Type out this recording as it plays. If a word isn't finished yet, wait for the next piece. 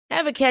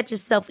Ever catch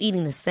yourself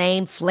eating the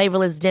same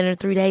flavorless dinner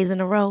 3 days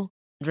in a row?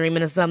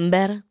 Dreaming of something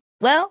better?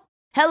 Well,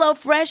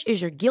 HelloFresh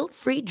is your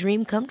guilt-free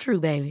dream come true,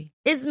 baby.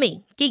 It's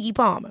me, Keke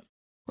Palmer.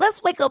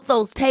 Let's wake up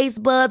those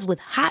taste buds with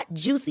hot,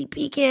 juicy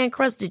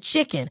pecan-crusted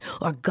chicken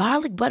or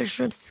garlic butter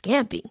shrimp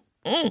scampi.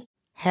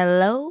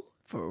 Hello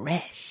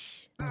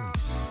Fresh.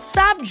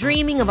 Stop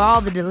dreaming of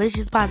all the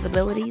delicious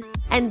possibilities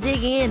and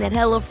dig in at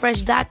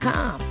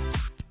HelloFresh.com.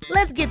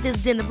 Let's get this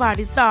dinner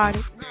party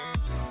started.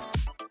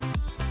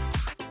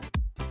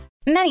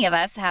 Many of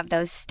us have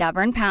those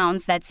stubborn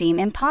pounds that seem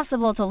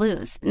impossible to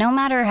lose, no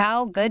matter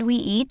how good we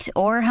eat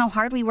or how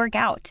hard we work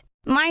out.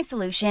 My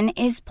solution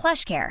is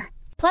PlushCare.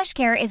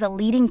 PlushCare is a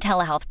leading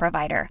telehealth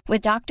provider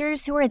with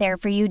doctors who are there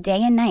for you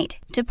day and night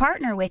to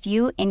partner with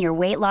you in your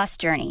weight loss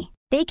journey.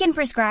 They can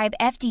prescribe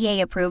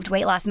FDA-approved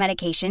weight loss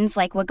medications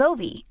like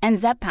Wegovy and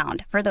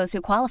Zepbound for those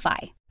who qualify.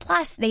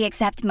 Plus, they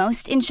accept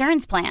most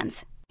insurance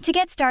plans. To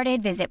get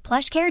started, visit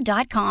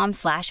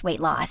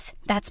plushcare.com/weightloss.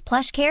 That's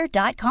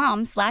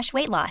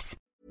plushcare.com/weightloss.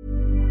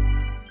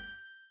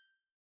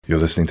 You're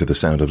listening to The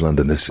Sound of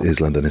London. This is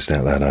Londonist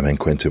Out Loud. I'm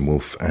Quentin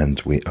Woolf,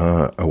 and we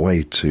are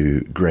away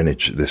to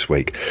Greenwich this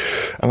week.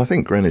 And I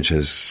think Greenwich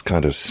has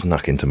kind of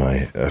snuck into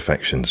my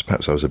affections.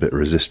 Perhaps I was a bit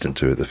resistant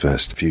to it the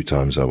first few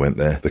times I went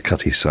there. The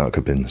Cutty Sark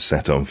had been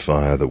set on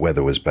fire, the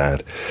weather was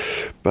bad.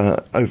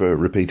 But over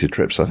repeated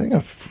trips, I think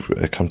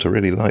I've come to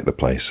really like the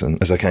place. And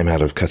as I came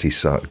out of Cutty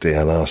Sark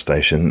DLR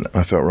station,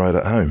 I felt right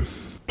at home.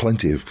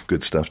 Plenty of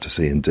good stuff to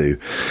see and do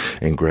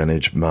in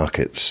Greenwich,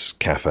 markets,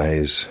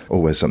 cafes,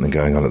 always something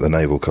going on at the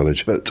Naval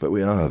College. But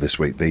we are this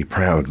week the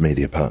proud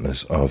media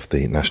partners of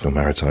the National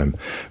Maritime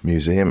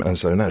Museum, and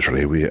so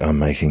naturally we are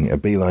making a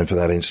beeline for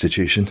that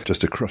institution.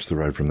 Just across the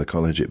road from the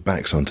college, it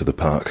backs onto the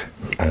park,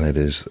 and it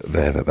is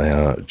there that they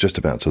are just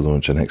about to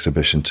launch an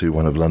exhibition to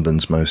one of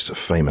London's most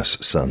famous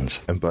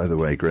sons. And by the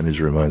way, Greenwich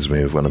reminds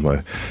me of one of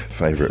my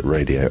favourite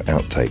radio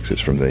outtakes.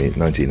 It's from the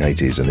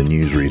 1980s, and the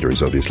newsreader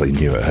is obviously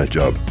new at her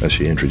job as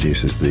she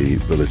introduces the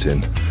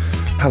bulletin.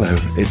 Hello,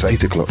 it's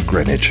 8 o'clock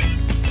Greenwich.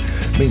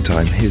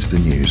 Meantime, here's the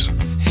news.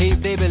 Hey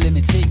baby, let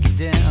me take you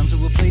down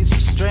to a place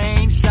of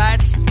strange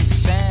sights and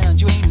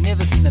sounds. You ain't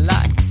never seen the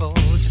like before,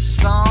 just a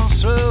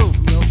stone's throw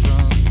from your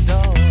front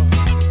door.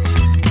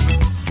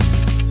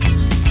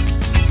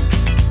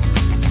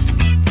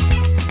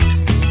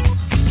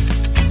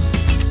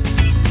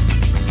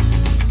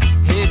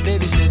 Hey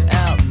baby, stand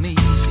out and me,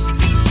 see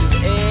things of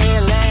the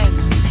air, land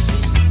and the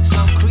sea.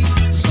 Some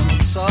creep,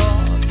 some saw.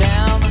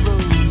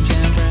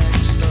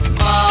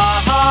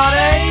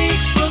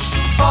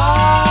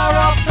 Far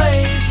off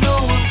place, no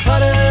one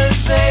clutters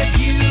their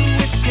view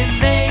with your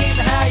name,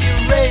 how you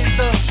raised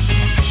us.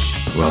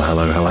 Well,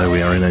 hello.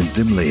 We are in a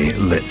dimly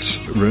lit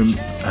room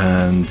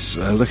and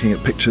looking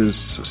at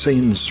pictures,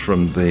 scenes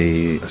from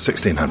the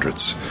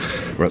 1600s.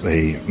 We're at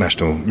the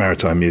National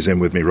Maritime Museum.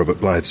 With me, Robert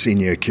Blythe,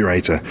 Senior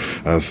Curator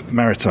of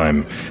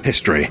Maritime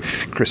History.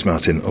 Chris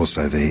Martin,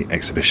 also the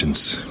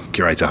exhibitions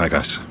curator. Hi,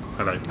 guys.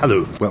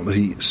 Hello. Well,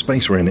 the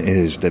space we're in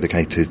is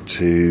dedicated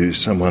to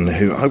someone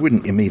who I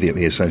wouldn't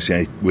immediately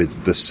associate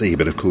with the sea,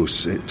 but of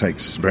course it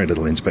takes very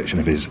little inspection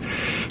of his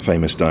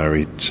famous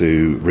diary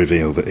to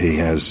reveal that he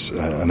has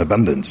an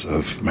abundance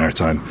of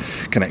maritime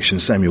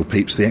connections. Samuel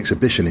Pepys. The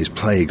exhibition is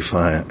Plague,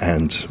 Fire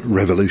and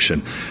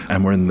Revolution,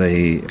 and we're in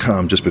the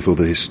calm just before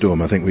the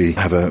storm. I think we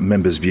have a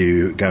member's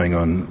view going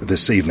on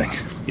this evening.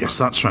 Yes,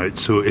 that's right.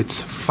 So it's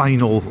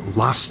final,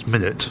 last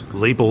minute,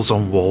 labels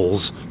on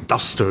walls,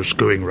 dusters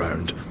going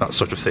round, that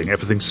sort of thing.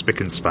 Everything's spick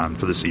and span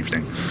for this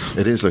evening.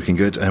 It is looking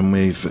good, and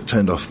we've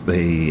turned off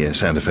the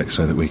sound effects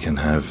so that we can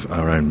have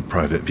our own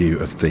private view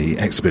of the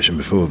exhibition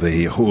before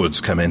the hordes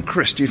come in.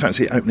 Chris, do you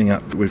fancy opening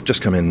up? We've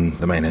just come in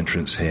the main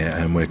entrance here,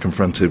 and we're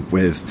confronted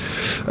with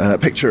a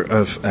picture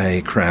of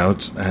a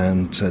crowd,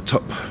 and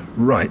top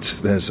right,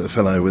 there's a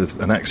fellow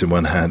with an axe in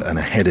one hand and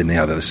a head in the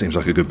other. This seems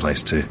like a good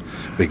place to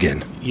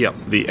begin. Yep,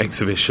 the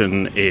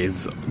exhibition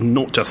is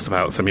not just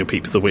about Samuel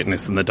Pepys, the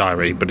witness and the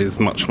diary, but is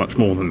much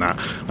more than that.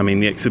 I mean,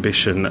 the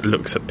exhibition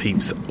looks at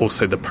Pepys,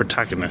 also the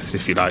protagonist,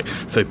 if you like.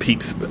 So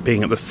Pepys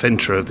being at the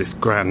centre of this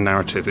grand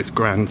narrative, this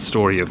grand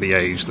story of the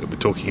age that we're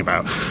talking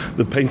about.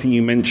 The painting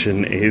you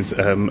mention is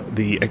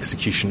the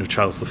Execution of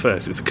Charles I.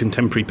 It's a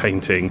contemporary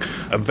painting,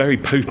 a very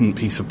potent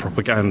piece of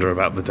propaganda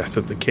about the death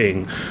of the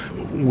king.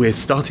 We're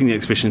starting the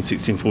exhibition in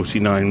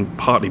 1649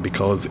 partly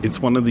because it's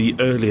one of the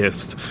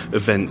earliest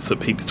events that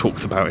Pepys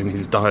talks about in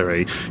his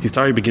diary. His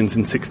diary begins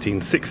in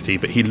 1660,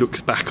 but he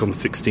looks back on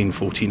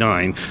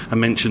 1649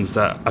 and mentions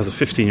that as a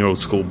 15-year-old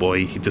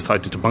schoolboy, he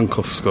decided to bunk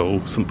off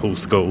school, St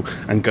Paul's School,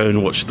 and go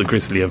and watch the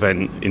grisly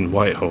event in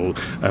Whitehall.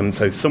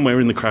 So somewhere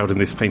in the crowd in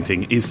this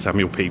painting is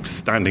Samuel Pepys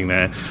standing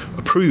there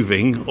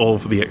approving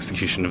of the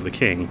execution of the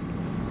king.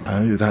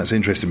 Oh, that's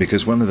interesting,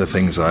 because one of the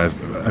things I've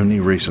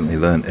only recently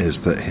learnt is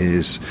that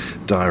his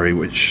diary,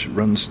 which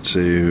runs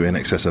to in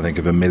excess, I think,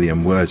 of 1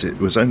 million words, it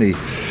was only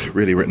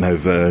really written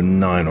over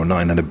 9 or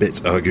 9 and a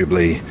bit,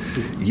 arguably,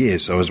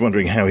 years. So I was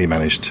wondering how he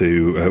managed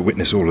to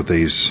witness all of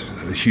these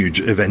huge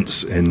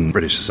events in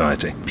British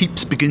society.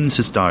 Pepys begins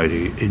his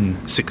diary in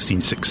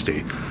 1660.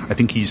 I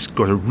think he's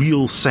got a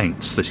real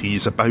sense that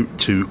he's about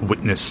to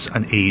witness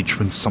an age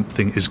when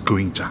something is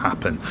going to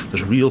happen.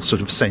 There's a real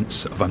sort of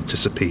sense of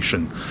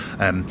anticipation.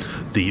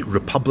 The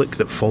republic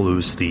that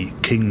follows the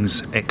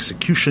king's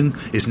execution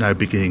is now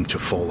beginning to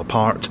fall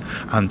apart,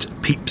 and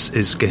Pepys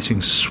is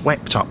getting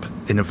swept up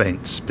in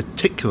events,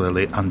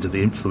 particularly under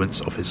the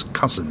influence of his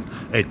cousin,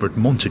 Edward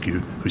Montagu,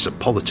 who's a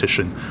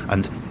politician,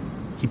 and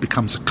he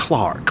becomes a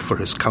clerk for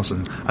his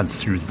cousin, and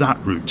through that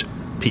route,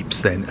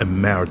 Pepys then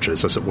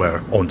emerges, as it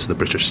were, onto the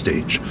British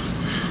stage.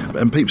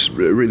 And Pepys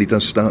really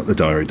does start the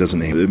diary,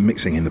 doesn't he?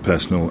 Mixing in the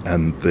personal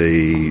and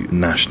the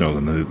national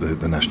and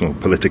the national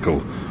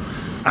political.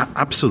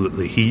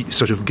 Absolutely. He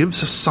sort of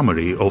gives a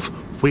summary of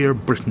where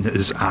Britain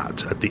is at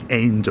the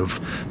end of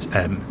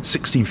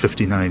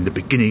 1659, the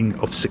beginning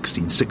of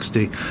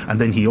 1660,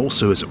 and then he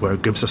also, as it were,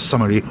 gives a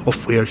summary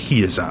of where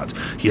he is at.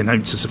 He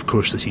announces, of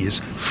course, that he is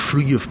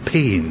free of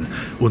pain.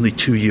 Only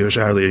 2 years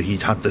earlier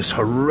he'd had this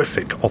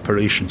horrific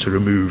operation to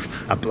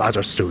remove a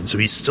bladder stone, so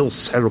he's still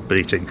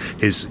celebrating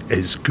his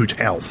good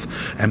health.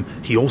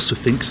 He also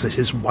thinks that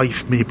his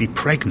wife may be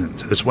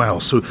pregnant as well,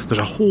 so there's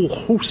a whole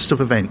host of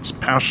events,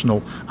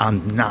 personal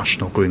and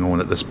national, going on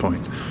at this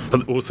point.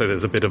 But also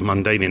there's a bit of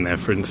mundane in there.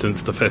 For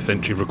instance, the first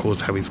entry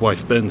records how his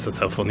wife burns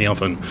herself on the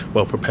oven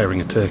while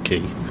preparing a turkey.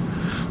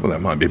 Well,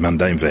 that might be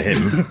mundane for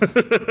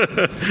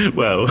him.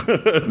 Well...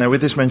 Now,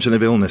 with this mention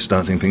of illness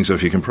starting things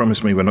off, you can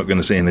promise me we're not going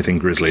to see anything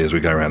grisly as we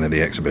go around in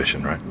the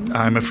exhibition, right?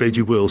 I'm afraid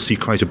you will see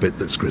quite a bit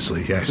that's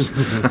grisly, yes.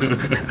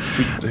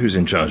 Who's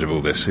in charge of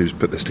all this? Who's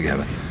put this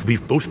together?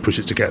 We've both put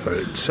it together.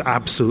 It's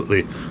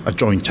absolutely a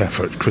joint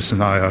effort. Chris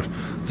and I are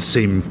the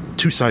same,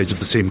 two sides of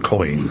the same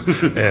coin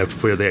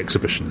where the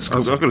exhibition is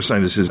concerned. I've got to say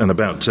this is an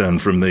about turn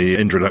from the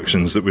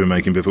introductions that we were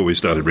making before we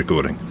started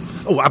recording.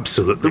 Oh,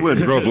 absolutely. The word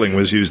grovelling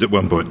was used at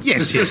one point.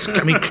 Yes.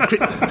 I mean,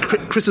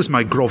 Chris is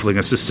my grovelling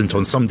assistant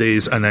on some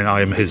days, and then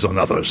I am his on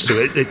others. So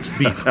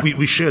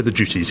we share the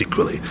duties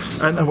equally.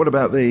 And what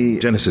about the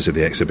genesis of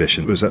the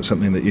exhibition? Was that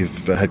something that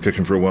you've had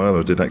cooking for a while,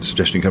 or did that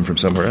suggestion come from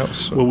somewhere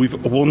else? Well,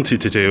 we've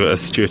wanted to do a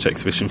Stuart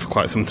exhibition for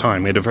quite some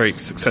time. We had a very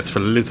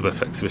successful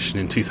Elizabeth exhibition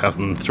in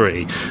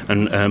 2003,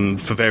 and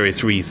for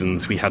various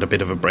reasons we had a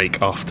bit of a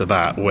break after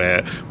that,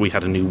 where we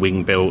had a new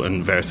wing built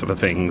and various other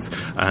things.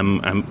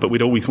 But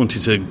we'd always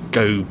wanted to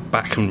go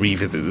back and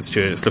revisit the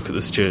Stuarts, look at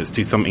the Stuarts,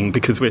 do something,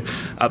 because we're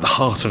at the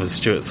heart of a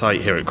Stuart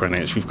site here at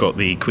Greenwich. We've got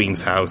the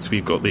Queen's House,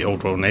 we've got the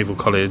old Royal Naval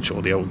College,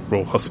 or the old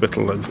Royal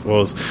Hospital as it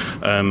was,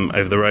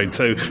 over the road.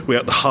 So we're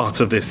at the heart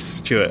of this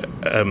Stuart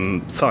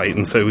site,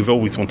 and so we've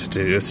always wanted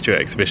to do a Stuart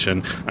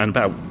exhibition. And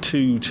about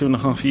two and a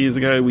half years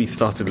ago, we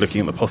started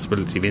looking at the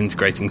possibility of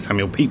integrating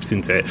Samuel Pepys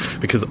into it,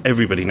 because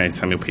everybody knows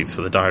Samuel Pepys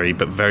for the diary,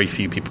 but very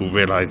few people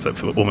realise that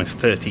for almost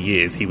 30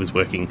 years he was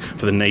working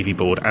for the Navy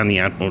Board and the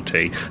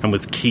Admiralty and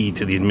was key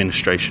to the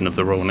administration of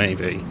the Royal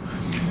Navy.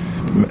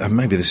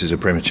 Maybe this is a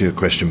premature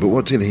question, but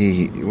what did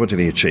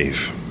he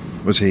achieve?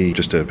 Was he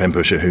just a pen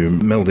pusher who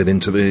melded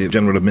into the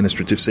general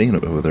administrative scene, or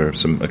were there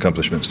some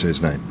accomplishments to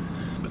his name?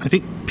 I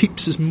think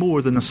Pepys is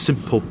more than a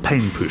simple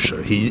pen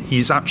pusher.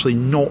 He's actually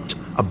not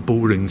a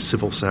boring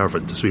civil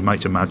servant, as we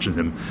might imagine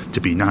him to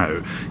be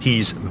now.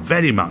 He's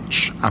very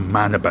much a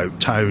man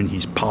about town.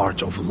 He's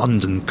part of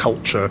London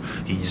culture.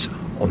 He's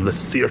on the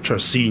theatre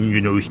scene,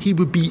 you know. He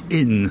would be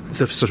in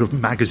the sort of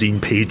magazine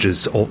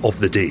pages of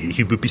the day.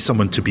 He would be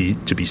someone to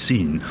be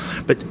seen.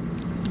 But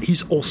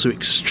he's also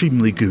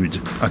extremely good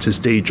at his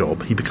day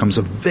job. He becomes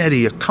a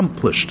very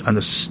accomplished and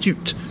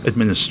astute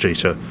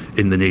administrator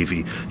in the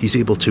Navy. He's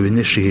able to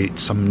initiate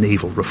some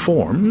naval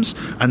reforms,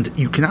 and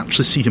you can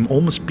actually see him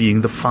almost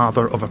being the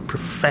father of a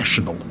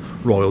professional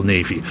Royal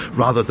Navy,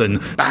 rather than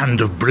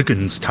band of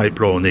brigands type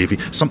Royal Navy,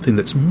 something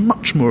that's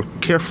much more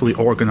carefully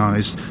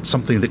organised,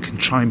 something that can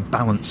try and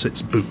balance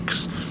its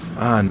books.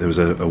 And there was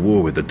a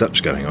war with the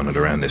Dutch going on at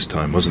around this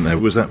time, wasn't there?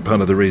 Was that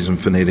part of the reason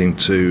for needing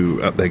to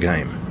up their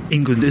game?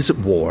 England is at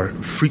war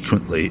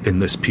frequently in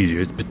this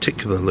period,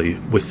 particularly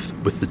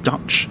with the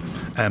Dutch.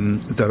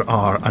 There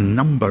are a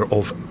number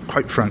of,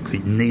 quite frankly,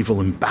 naval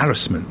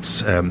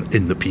embarrassments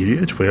in the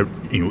period where,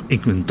 you know,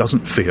 England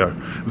doesn't fare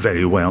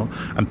very well,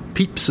 and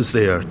Pepys is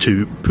there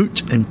to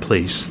put in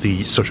place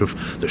the sort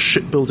of the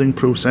shipbuilding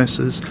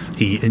processes.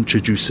 He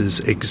introduces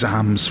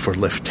exams for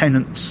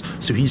lieutenants,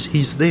 so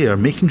he's there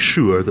making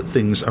sure that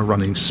things are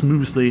running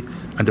smoothly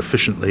and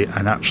efficiently,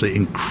 and actually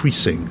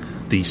increasing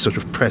the sort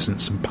of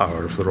presence and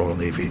power of the Royal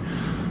Navy.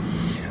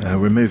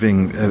 We're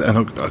moving, and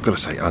I've got to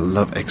say, I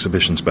love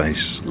exhibition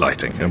space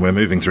lighting, and we're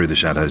moving through the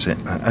shadows here.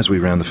 As we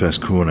round the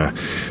first corner,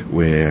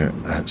 we're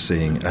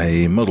seeing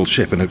a model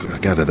ship, and I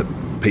gather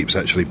that Pepys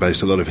actually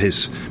based a lot of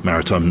his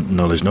maritime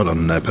knowledge not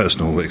on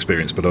personal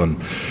experience but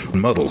on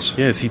models.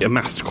 Yes, he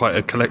amassed quite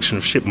a collection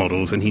of ship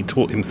models and he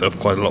taught himself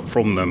quite a lot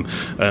from them.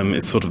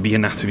 It's sort of the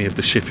anatomy of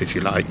the ship, if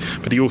you like.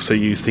 But he also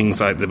used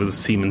things like there was a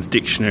seaman's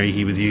dictionary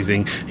he was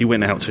using. He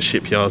went out to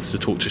shipyards to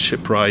talk to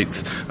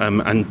shipwrights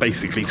and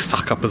basically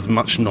suck up as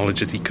much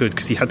knowledge as he could,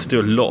 because he had to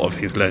do a lot of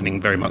his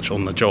learning very much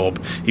on the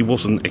job. He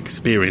wasn't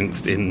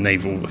experienced in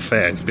naval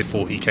affairs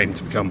before he came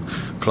to become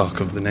Clerk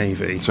of the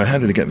Navy. So how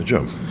did he get the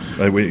job?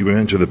 We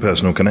went to the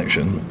personal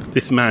connection.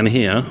 This man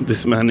here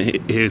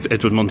is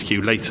Edward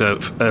Montagu, later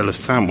Earl of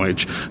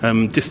Sandwich,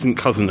 distant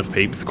cousin of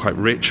Pepys, quite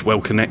rich,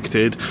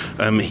 well-connected.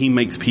 He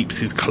makes Pepys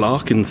his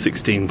clerk in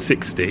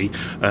 1660,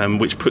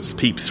 which puts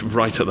Pepys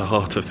right at the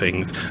heart of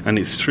things, and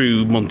it's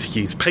through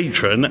Montagu's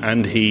patron,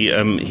 and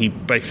he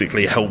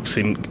basically helps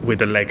him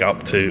with a leg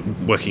up to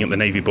working at the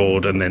Navy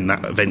Board, and then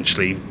that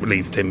eventually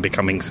leads to him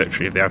becoming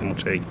Secretary of the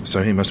Admiralty.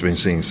 So he must have been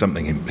seeing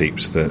something in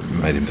Pepys that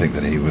made him think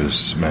that he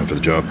was man for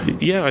the job.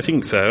 Yeah, I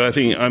think so.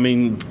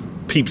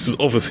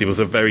 Pepys was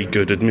a very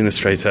good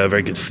administrator, a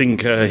very good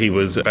thinker. He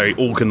was very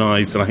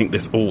organised, and I think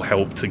this all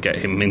helped to get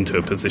him into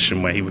a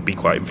position where he would be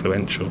quite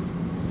influential.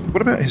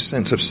 What about his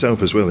sense of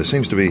self as well? There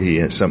seems to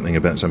be something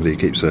about somebody who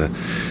keeps a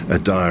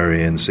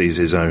diary and sees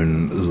his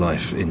own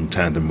life in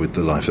tandem with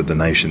the life of the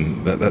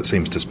nation. That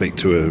seems to speak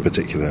to a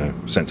particular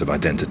sense of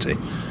identity.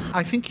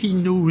 I think he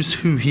knows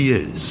who he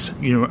is,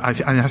 and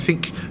I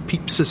think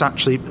Pepys is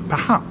actually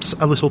perhaps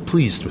a little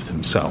pleased with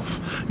himself.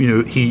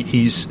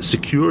 He's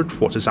secured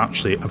what is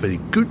actually a very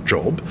good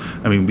job.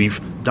 I mean, we've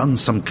done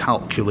some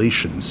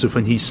calculations. So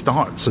when he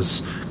starts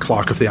as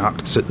Clerk of the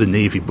Acts at the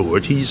Navy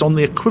Board, he's on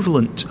the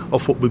equivalent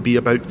of what would be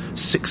about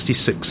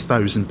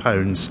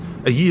 £66,000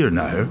 a year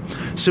now.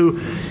 So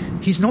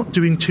he's not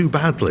doing too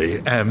badly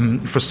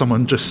for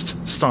someone just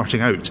starting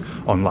out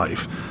on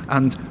life.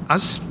 And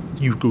as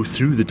you go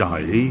through the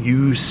diary,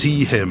 you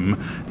see him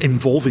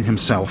involving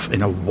himself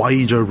in a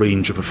wider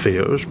range of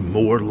affairs,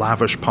 more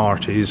lavish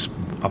parties,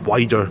 a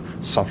wider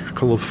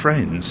circle of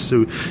friends.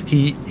 So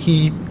he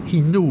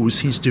knows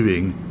he's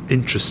doing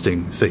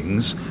interesting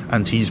things,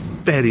 and he's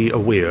very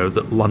aware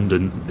that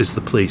London is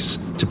the place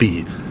to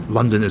be.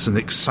 London is an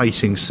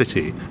exciting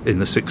city in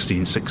the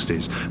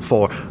 1660s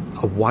for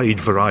a wide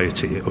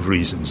variety of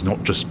reasons,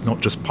 not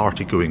just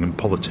party going and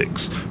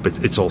politics, but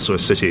it's also a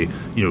city,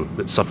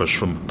 that suffers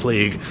from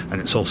plague,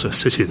 and it's also a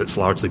city that's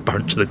largely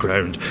burnt to the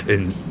ground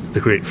in the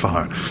Great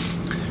Fire.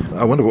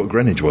 I wonder what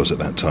Greenwich was at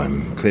that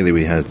time. Clearly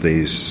we had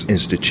these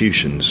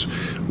institutions.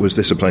 Was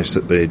this a place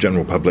that the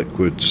general public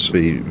would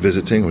be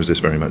visiting, or was this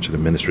very much an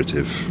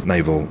administrative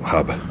naval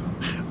hub?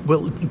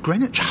 Well,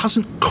 Greenwich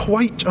hasn't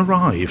quite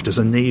arrived as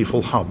a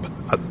naval hub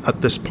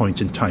at this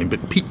point in time,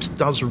 but Pepys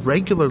does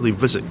regularly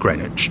visit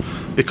Greenwich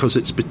because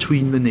it's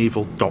between the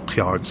naval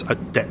dockyards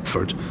at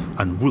Deptford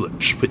and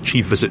Woolwich, which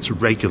he visits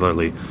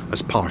regularly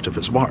as part of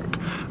his work.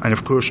 And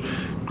of course,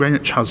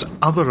 Greenwich has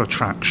other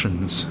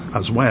attractions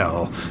as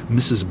well.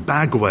 Mrs.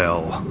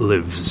 Bagwell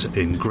lives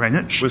in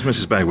Greenwich. Was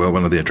Mrs. Bagwell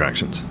one of the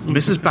attractions?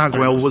 Mrs.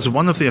 Bagwell was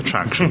one of the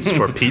attractions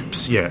for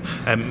Pepys, yeah.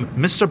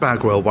 Mr.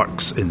 Bagwell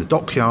works in the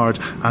dockyard,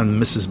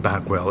 and Mrs.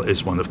 Bagwell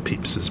is one of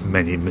Pepys's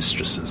many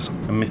mistresses.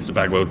 And Mr.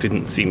 Bagwell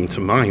didn't seem to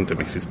mind that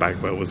Mrs.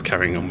 Bagwell was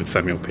carrying on with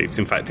Samuel Pepys.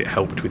 In fact, it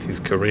helped with his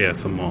career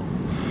somewhat.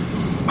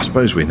 I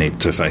suppose we need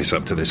to face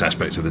up to this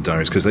aspect of the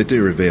diaries, because they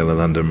do reveal a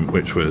London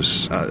which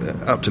was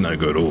up to no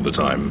good all the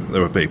time.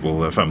 There were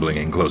people fumbling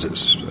in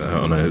closets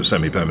on a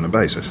semi-permanent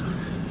basis.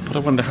 But I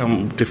wonder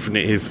how different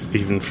it is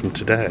even from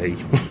today.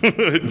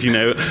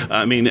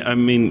 I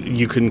mean,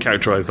 you can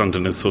characterise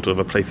London as sort of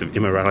a place of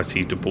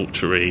immorality,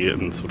 debauchery,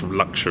 and sort of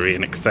luxury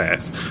and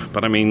excess.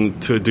 But I mean,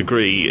 to a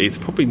degree, it's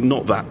probably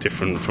not that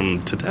different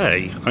from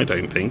today, I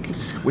don't think.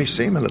 We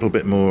seem a little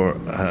bit more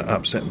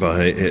upset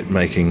by it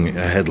making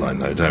a headline,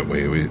 though, don't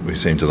we? We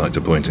seem to like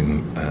to point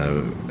in,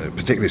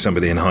 particularly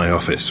somebody in high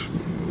office.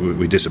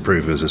 We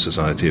disapprove as a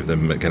society of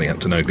them getting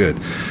up to no good.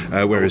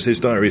 Whereas his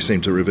diary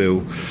seemed to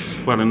reveal...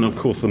 Well, and of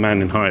course the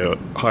man in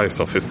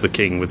highest office, the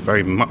king, was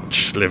very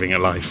much living a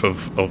life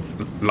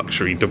of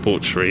luxury,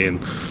 debauchery and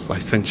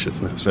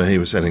licentiousness. So he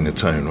was setting the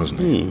tone,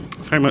 wasn't he?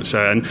 Very much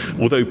so. And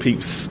although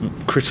Pepys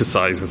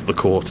criticises the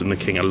court and the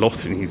king a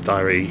lot in his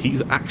diary, he's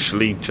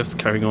actually just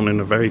carrying on in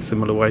a very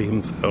similar way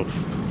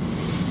himself.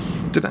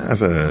 Did that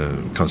have a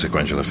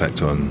consequential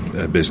effect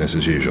on business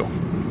as usual?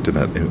 Did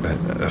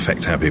that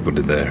affect how people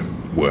did their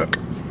work?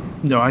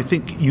 No, I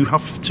think you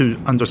have to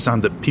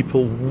understand that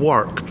people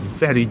worked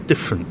very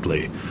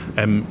differently.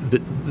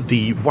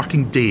 The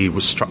working day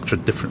was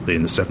structured differently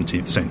in the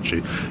 17th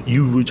century.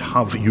 You would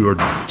have your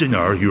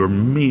dinner, your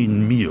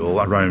main meal,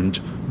 around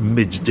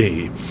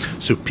midday.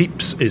 So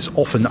Pepys is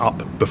often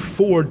up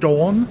before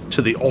dawn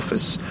to the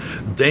office.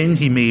 Then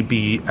he may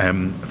be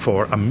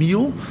for a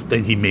meal.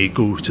 Then he may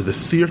go to the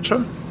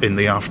theatre in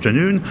the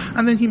afternoon.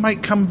 And then he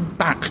might come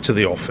back to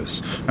the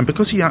office. And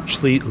because he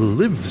actually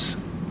lives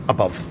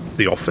above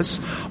the office,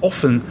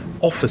 often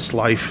office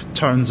life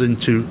turns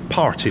into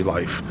party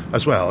life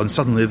as well, and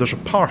suddenly there's a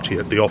party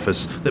at the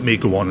office that may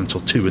go on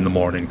until 2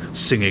 a.m,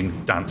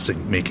 singing,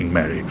 dancing, making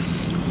merry.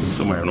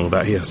 Somewhere and all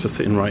that, he has to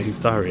sit and write his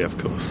diary, of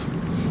course.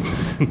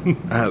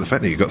 The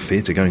fact that you've got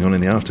theatre going on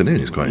in the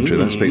afternoon is quite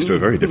interesting. That speaks to a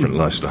very different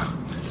lifestyle.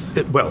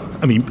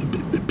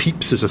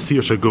 Pepys is a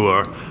theatre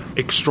goer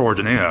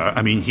extraordinaire.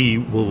 I mean, he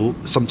will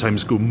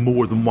sometimes go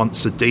more than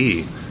once a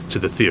day to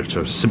the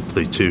theatre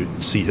simply to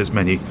see as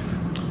many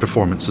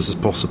performances as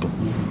possible.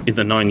 In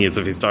the 9 years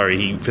of his diary,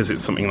 he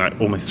visits something like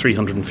almost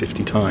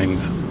 350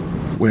 times.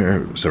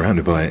 We're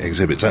surrounded by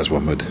exhibits, as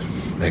one would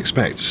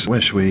expect.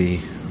 Where should we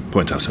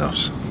point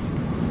ourselves?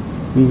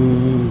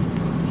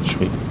 Should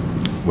we?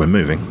 We're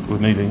moving.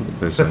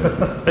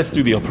 Let's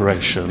do the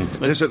operation.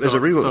 There's a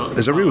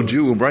real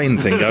dual brain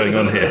thing going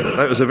on here.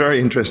 That was a very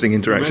interesting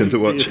interaction to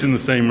watch. It's in the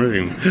same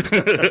room.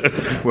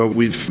 Well,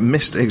 we've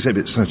missed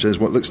exhibits such as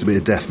what looks to be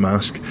a death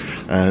mask,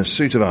 a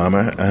suit of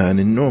armour, an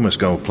enormous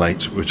gold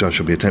plate, which I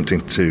shall be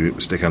attempting to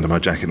stick under my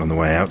jacket on the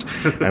way out,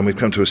 and we've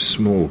come to a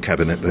small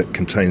cabinet that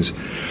contains,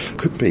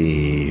 could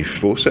be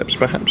forceps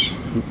perhaps?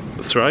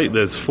 That's right,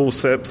 there's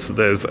forceps,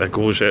 there's a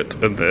gorget,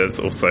 and there's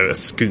also a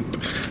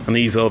scoop. And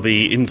these are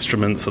the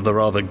instruments of the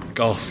rather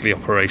ghastly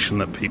operation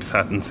that Pepys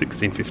had in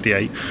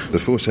 1658. The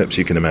forceps,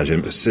 you can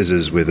imagine,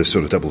 scissors with a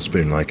sort of double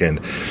spoon-like end,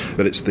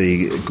 but it's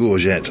the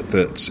gorget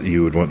that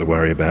you would want to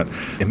worry about.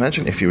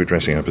 Imagine if you were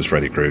dressing up as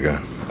Freddy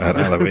Krueger at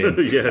Halloween,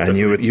 and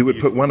you would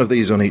put one of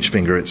these on each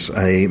finger. It's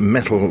a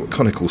metal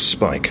conical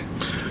spike.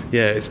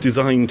 Yeah, it's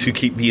designed to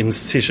keep the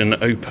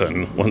incision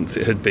open once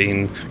it had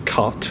been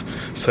cut,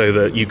 so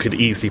that you could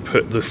easily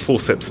put the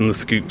forceps and the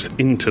scoops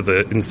into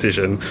the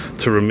incision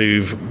to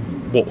remove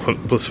what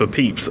was for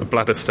Pepys a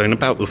bladder stone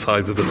about the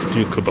size of a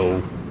snooker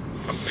ball.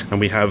 And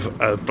we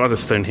have a bladder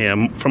stone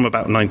here from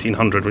about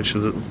 1900, which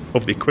is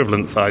of the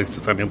equivalent size to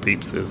Samuel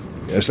Pepys's.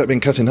 Has that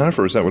been cut in half,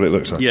 or is that what it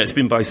looks like? Yeah, it's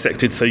been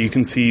bisected, so you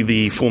can see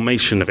the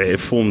formation of it. It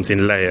forms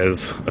in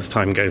layers as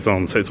time goes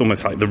on, so it's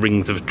almost like the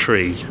rings of a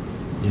tree.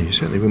 Yeah, you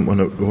certainly wouldn't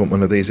want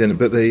one of these in.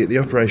 But the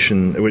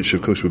operation, which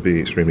of course would be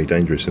extremely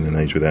dangerous in an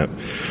age without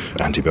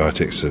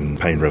antibiotics and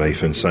pain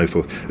relief and so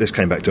forth, this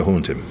came back to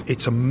haunt him.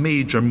 It's a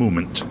major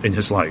moment in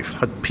his life.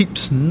 Had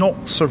Pepys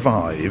not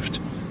survived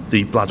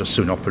the bladder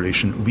stone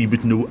operation, we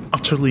would know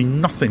utterly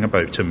nothing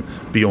about him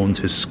beyond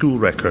his school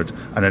record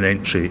and an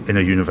entry in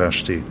a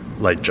university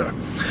ledger.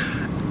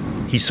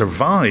 He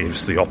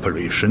survives the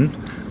operation.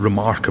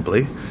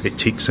 Remarkably, it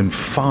takes him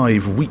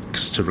 5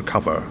 weeks to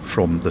recover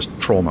from the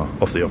trauma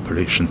of the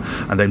operation,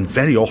 and then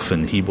very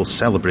often he will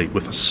celebrate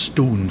with a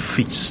stone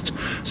feast.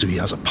 So he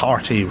has a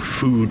party,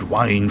 food,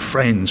 wine,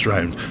 friends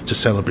round to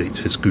celebrate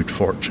his good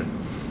fortune.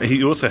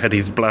 He also had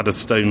his bladder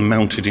stone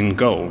mounted in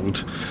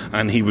gold,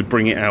 and he would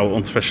bring it out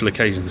on special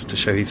occasions to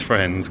show his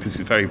friends because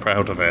he's very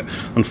proud of it.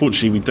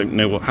 Unfortunately, we don't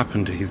know what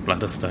happened to his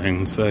bladder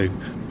stone, so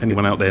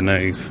anyone out there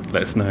knows,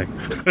 let us know.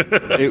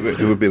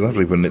 It would be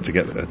lovely, wouldn't it, to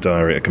get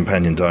a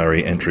companion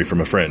diary entry from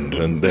a friend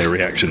and their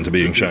reaction to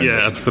being shown.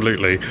 Yeah,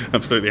 absolutely.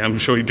 I'm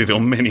sure he did it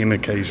on many an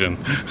occasion.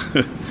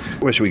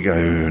 Where should we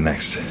go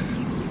next?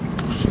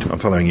 I'm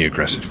following you,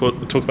 Chris. We'll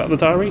talk about the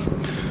diary.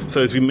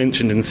 So, as we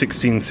mentioned, in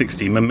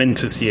 1660,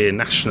 momentous year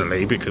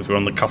nationally because we're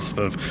on the cusp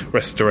of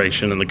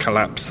restoration and the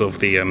collapse of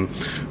the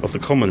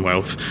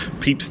Commonwealth,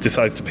 Pepys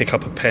decides to pick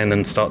up a pen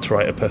and start to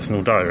write a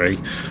personal diary.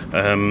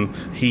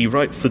 He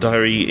writes the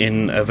diary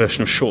in a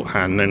version of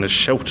shorthand known as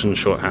Shelton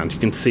shorthand. You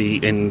can see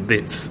in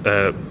this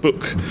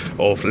book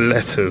of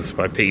letters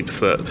by Pepys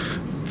that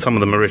some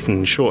of them are written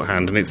in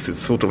shorthand, and it's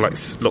sort of like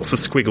lots of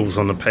squiggles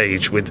on the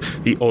page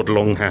with the odd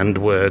longhand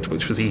word,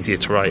 which was easier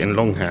to write in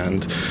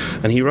longhand.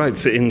 And he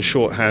writes it in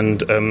shorthand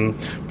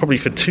probably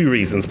for two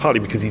reasons, partly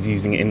because he's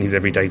using it in his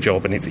everyday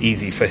job and it's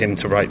easy for him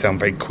to write down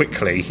very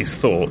quickly his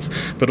thoughts,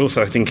 but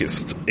also I think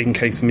it's in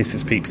case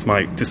Mrs. Pepys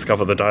might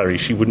discover the diary,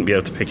 she wouldn't be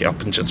able to pick it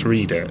up and just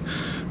read it.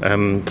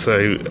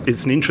 So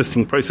it's an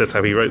interesting process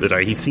how he wrote the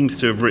diary. He seems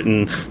to have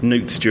written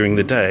notes during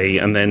the day,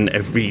 and then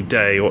every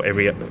day or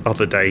every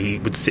other day he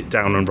would sit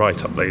down and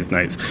write up those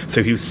notes.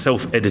 So he was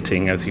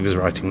self-editing as he was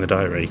writing the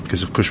diary.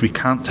 Because, of course, we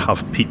can't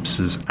have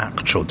Pepys's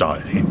actual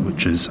diary,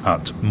 which is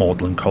at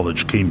Magdalen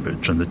College,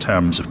 Cambridge, and the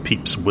terms of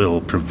Pepys'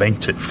 will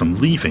prevent it from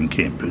leaving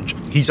Cambridge.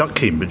 He's at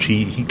Cambridge.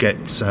 He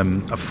gets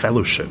a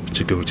fellowship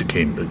to go to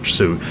Cambridge.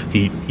 So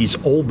he's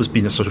always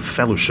been a sort of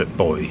fellowship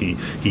boy.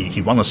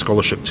 He won a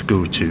scholarship to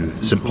go to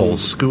St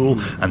Paul's School,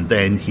 and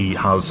then he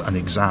has an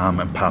exam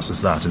and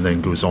passes that, and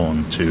then goes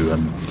on to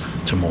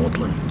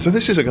Magdalen. So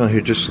this is a guy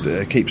who just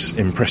keeps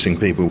impressing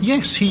people.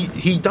 Yes,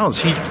 he does.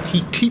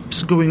 He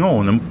keeps going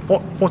on, and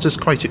what is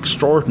quite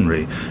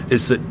extraordinary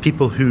is that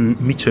people who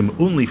meet him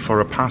only for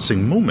a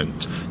passing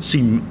moment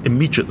seem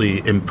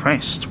immediately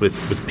impressed with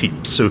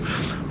Pepys. So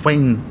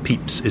when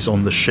Pepys is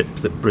on the ship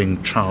that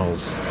bring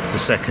Charles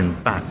II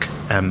back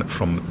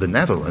from the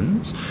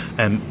Netherlands,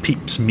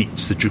 Pepys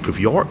meets the Duke of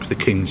York, the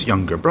King's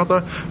younger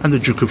brother, and the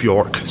Duke of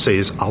York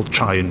says, "I'll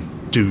try and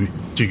do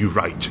you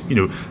right,"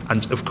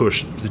 and of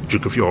course the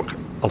Duke of York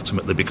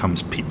ultimately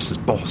becomes Pepys's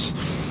boss.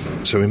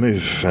 So we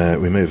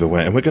move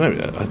away, and we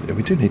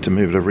do need to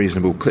move at a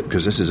reasonable clip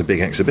because this is a big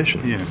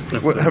exhibition. Yeah.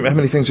 How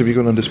many things have you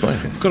got on display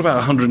here? We've got about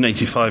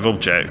 185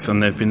 objects,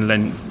 and they've been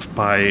lent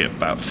by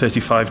about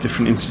 35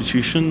 different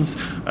institutions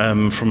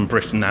from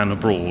Britain and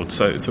abroad.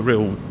 So it's a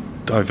real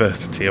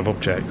diversity of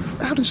objects.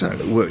 How does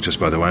that work, just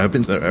by the way? I've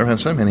been around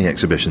so many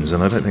exhibitions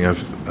and I don't think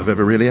I've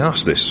ever really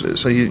asked this.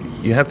 So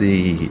you have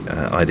the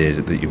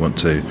idea that you want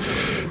to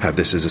have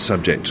this as a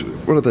subject.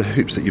 What are the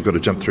hoops that you've got to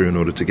jump through in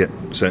order to get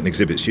certain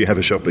exhibits? Do you have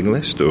a shopping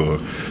list, or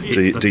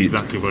That's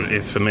exactly what it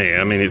is for me.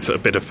 I mean, it's a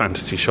bit of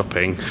fantasy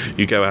shopping.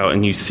 You go out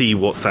and you see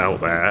what's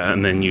out there,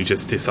 and then you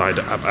just decide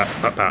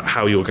about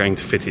how you're going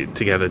to fit it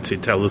together to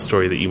tell the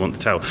story that you want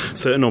to tell.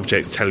 Certain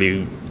objects tell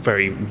you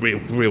very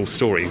real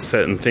stories,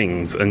 certain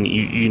things, and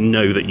you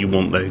know that you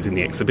want those in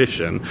the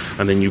exhibition,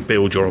 and then you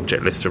build your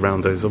object list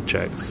around those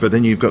objects. But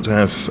then you've got to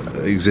have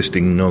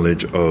existing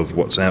knowledge of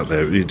what's out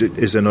there.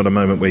 Is there not a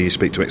moment where you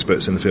speak to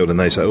experts in the field and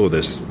they say,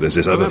 there's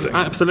this other thing?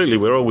 Absolutely.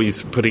 We're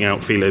always putting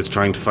out feelers,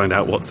 trying to find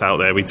out what's out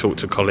there. We talk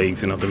to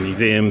colleagues in other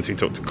museums, we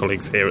talk to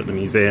colleagues here at the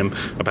museum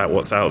about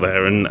what's out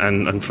there,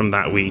 and from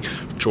that we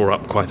draw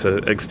up quite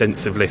an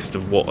extensive list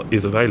of what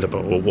is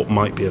available or what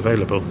might be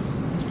available.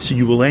 So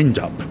you will end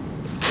up,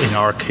 in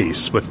our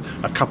case, with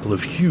a couple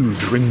of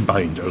huge ring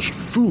binders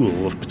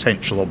full of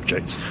potential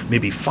objects,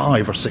 maybe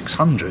 500 or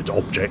 600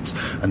 objects,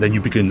 and then you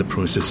begin the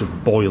process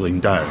of boiling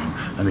down,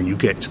 and then you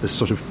get to the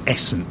sort of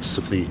essence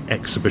of the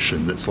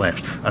exhibition that's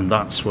left, and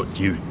that's what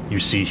you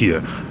see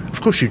here. Of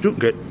course, you don't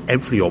get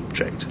every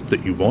object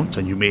that you want,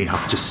 and you may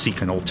have to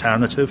seek an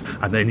alternative,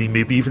 and then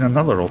maybe even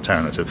another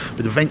alternative,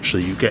 but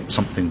eventually you get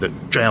something that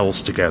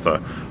gels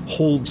together,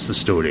 holds the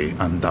story,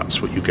 and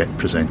that's what you get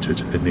presented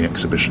in the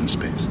exhibition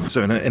space.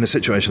 So in a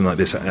situation like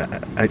this,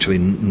 actually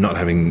not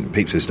having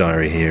Pepys's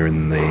diary here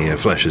in the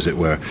flesh, as it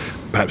were,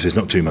 perhaps is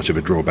not too much of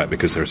a drawback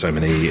because there are so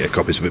many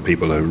copies of it,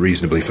 people are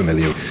reasonably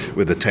familiar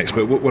with the text.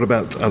 But what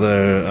about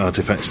other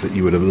artefacts that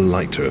you would have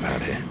liked to have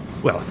had here?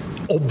 Well,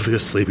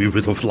 obviously we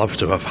would have loved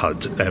to have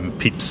had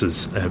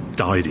Pepys's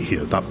diary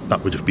here.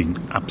 That would have been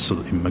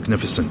absolutely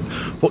magnificent.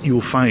 What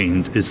you'll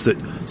find is that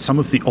some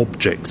of the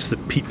objects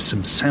that Pepys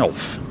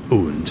himself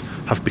owned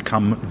have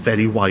become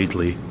very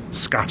widely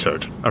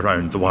scattered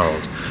around the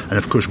world. And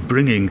of course,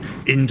 bringing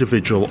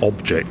individual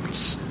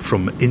objects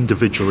from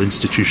individual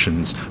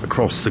institutions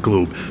across the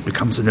globe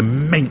becomes an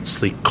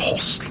immensely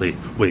costly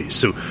way.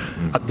 So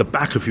at the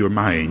back of your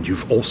mind,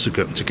 you've also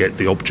got to get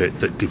the object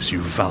that gives you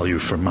value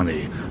for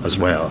money as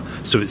well.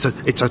 So it's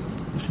a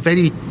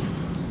very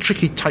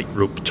tricky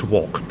tightrope to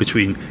walk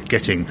between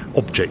getting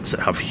objects that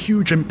have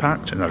huge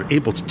impact and are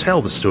able to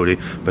tell the story,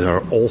 but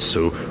are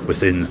also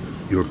within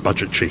your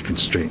budgetary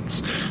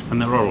constraints.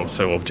 And there are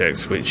also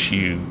objects which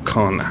you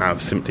can't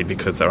have simply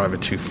because they're either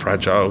too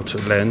fragile to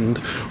lend,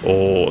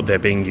 or they're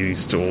being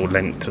used or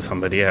lent to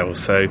somebody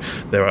else. So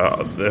there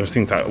are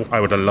things that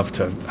I would have loved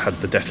to have had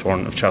the death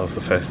warrant of Charles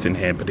I in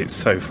here, but it's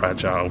so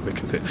fragile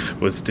because it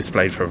was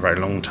displayed for a very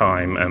long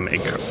time.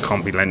 It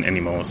can't be lent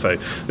anymore. So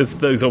there's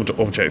those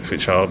objects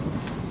which are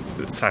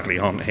sadly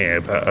aren't here,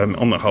 but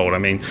on the whole, I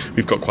mean,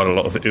 we've got quite a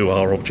lot of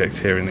UR objects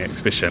here in the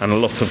exhibition, and a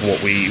lot of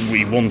what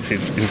we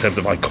wanted in terms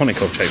of iconic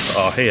objects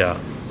are here.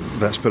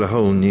 That's put a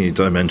whole new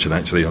dimension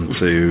actually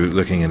onto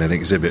looking at an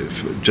exhibit.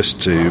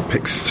 Just to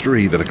pick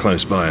three that are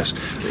close by us,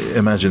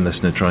 imagine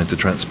listener trying to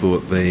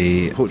transport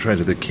the portrait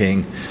of the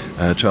King,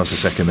 Charles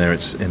II there.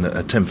 It's in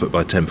a 10 foot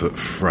by 10 foot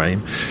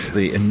frame,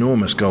 the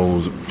enormous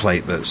gold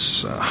plate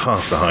that's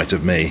half the height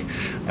of me,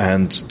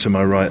 and to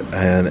my right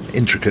an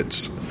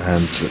intricate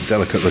and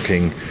delicate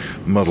looking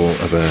model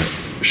of a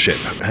ship.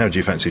 How do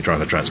you fancy trying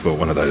to transport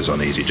one of those on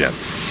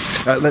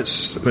EasyJet?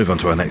 Let's move on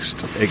to our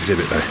next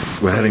exhibit though.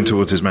 We're heading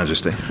towards His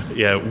Majesty.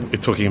 Yeah,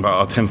 we're talking about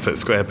our 10-foot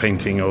square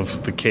painting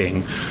of the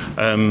King.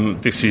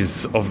 This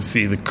is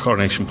obviously the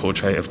coronation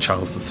portrait of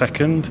Charles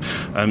II.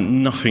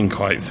 Nothing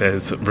quite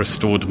says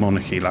restored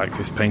monarchy like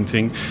this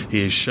painting.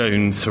 He is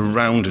shown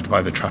surrounded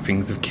by the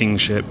trappings of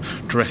kingship,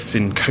 dressed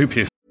in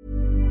copious...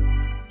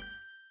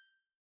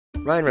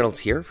 Ryan Reynolds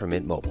here from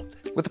Mint Mobile.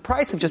 With the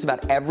price of just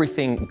about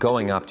everything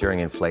going up during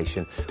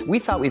inflation, we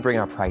thought we'd bring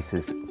our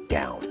prices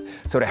down.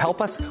 So to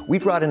help us, we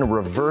brought in a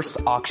reverse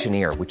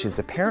auctioneer, which is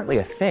apparently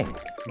a thing.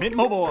 Mint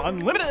Mobile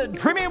Unlimited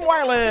Premium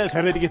Wireless.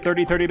 How to get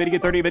 30, 30, how to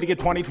get 30, how to get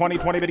 20, 20,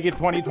 20, how to get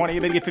 20, 20, how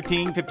to get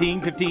 15,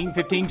 15, 15,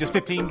 15, just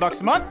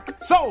 $15 a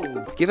month?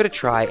 Sold! Give it a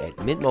try at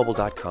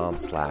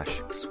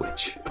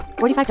mintmobile.com/switch.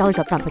 $45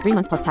 up front for 3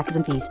 months plus taxes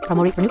and fees.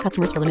 Promo rate for new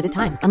customers for limited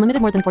time.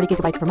 Unlimited more than 40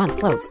 gigabytes per month.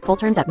 Slows full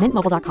terms at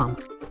mintmobile.com.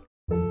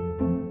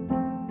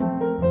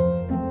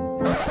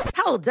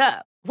 Hold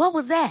up. What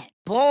was that?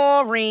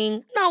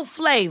 Boring. No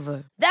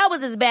flavor. That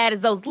was as bad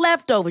as those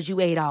leftovers you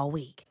ate all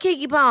week.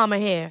 Keke Palmer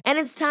here, and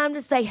it's time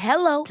to say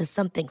hello to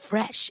something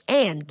fresh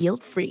and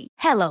guilt-free.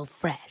 Hello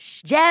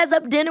Fresh. Jazz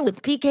up dinner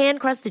with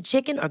pecan-crusted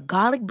chicken or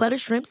garlic butter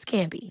shrimp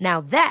scampi.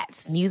 Now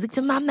that's music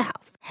to my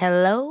mouth.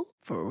 Hello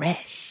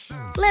Fresh.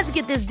 Let's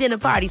get this dinner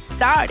party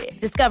started.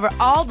 Discover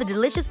all the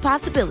delicious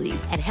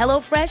possibilities at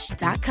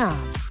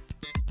HelloFresh.com.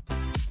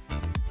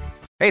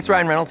 Hey, it's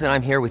Ryan Reynolds, and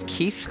I'm here with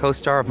Keith,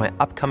 co-star of my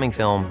upcoming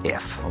film,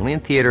 If, only in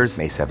theaters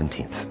May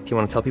 17th. Do you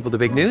want to tell people the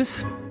big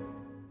news?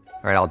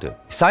 All right, I'll do it.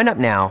 Sign up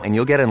now and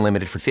you'll get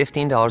unlimited for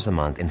 $15 a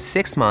month and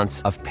 6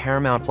 months of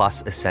Paramount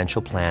Plus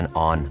Essential Plan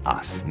on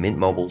us.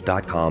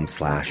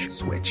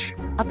 MintMobile.com/switch.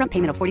 Upfront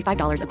payment of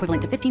 $45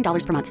 equivalent to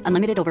 $15 per month.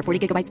 Unlimited over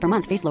 40 gigabytes per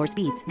month. Face lower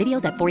speeds.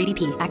 Videos at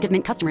 480p. Active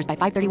Mint customers by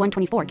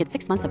 531.24 get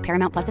 6 months of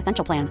Paramount Plus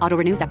Essential Plan. Auto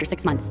renews after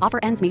 6 months. Offer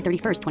ends May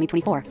 31st,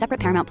 2024. Separate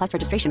Paramount Plus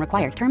registration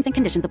required. Terms and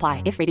conditions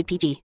apply if rated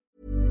PG.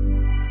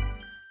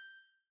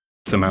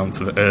 Amounts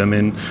of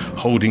ermine,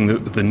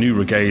 holding the new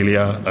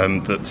regalia,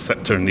 the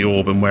sceptre and the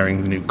orb, and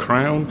wearing the new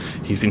crown.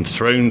 He's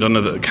enthroned under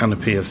the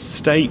canopy of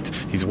state.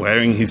 He's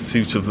wearing his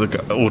suit of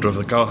the Order of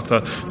the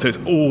Garter. So it's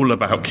all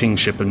about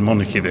kingship and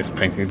monarchy, this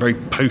painting. A very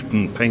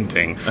potent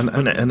painting.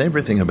 And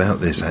everything about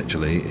this,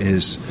 actually,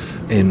 is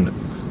in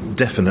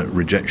definite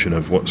rejection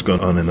of what's gone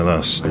on in the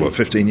last,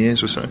 15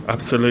 years or so?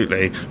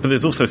 Absolutely. But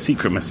there's also a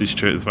secret message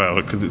to it as well,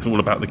 because it's all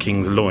about the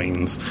king's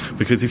loins.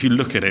 Because if you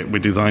look at it, we're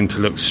designed to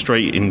look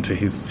straight into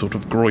his sort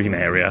of groin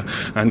area,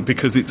 and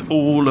because it's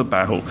all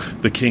about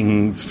the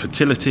king's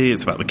fertility,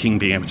 it's about the king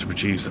being able to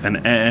produce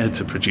an heir,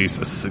 to produce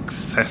a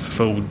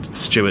successful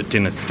Stuart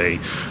dynasty.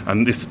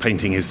 And this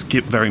painting is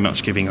very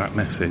much giving that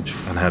message.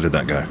 And how did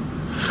that go?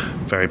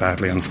 Very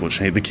badly,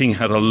 unfortunately. The king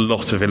had a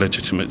lot of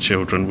illegitimate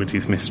children with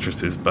his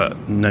mistresses,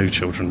 but no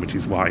children with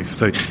his wife.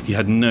 So he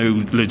had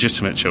no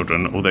legitimate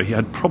children, although he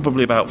had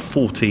probably about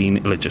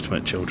 14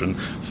 illegitimate children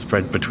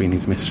spread between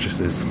his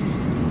mistresses.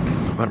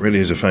 That really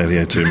is a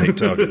failure to meet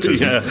targets,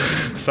 isn't it?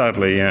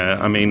 Sadly, yeah.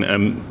 I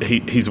mean,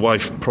 his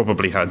wife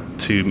probably had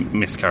 2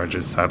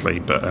 miscarriages, sadly,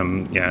 but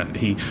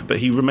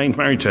he remained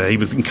married to her. He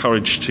was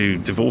encouraged to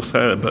divorce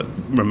her, but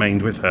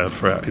remained with her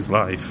throughout his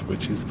life,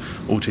 which is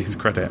all to his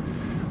credit.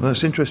 Well,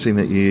 it's interesting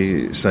that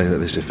you say that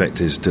this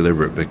effect is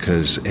deliberate,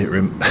 because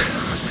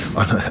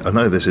I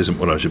know this isn't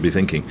what I should be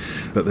thinking,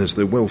 but there's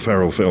the Will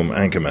Ferrell film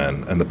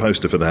Anchorman, and the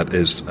poster for that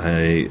is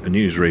a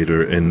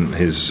newsreader in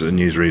his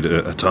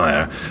newsreader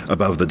attire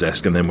above the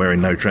desk and then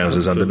wearing no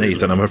trousers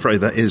underneath, and I'm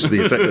afraid that is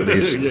the effect of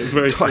these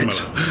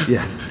tights.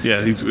 Yeah,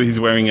 he's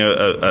wearing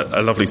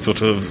a lovely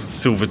sort of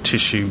silver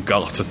tissue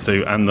garter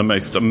suit and the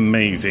most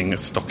amazing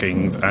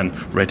stockings and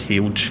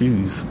red-heeled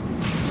shoes.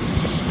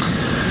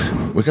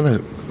 We're going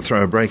to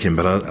throw a break in,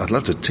 but I'd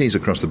love to tease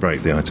across the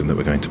break the item that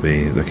we're going to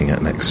be looking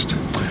at next.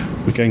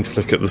 We're going to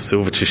look at the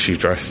silver tissue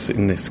dress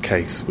in this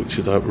case, which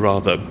is a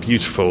rather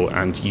beautiful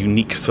and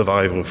unique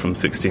survival from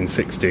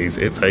 1660s.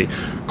 It's a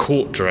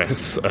court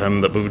dress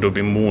that would have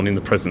been worn in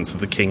the presence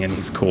of the king and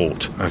his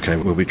court. OK,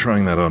 we'll be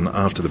trying that on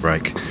after the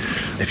break.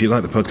 If you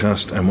like the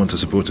podcast and want to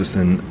support us,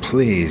 then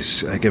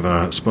please give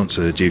our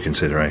sponsor due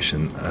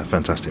consideration, a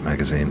fantastic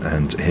magazine,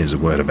 and here's a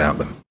word about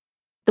them.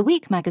 The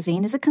Week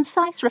magazine is a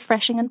concise,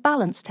 refreshing and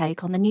balanced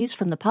take on the news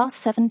from the past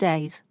 7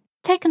 days.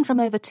 Taken from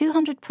over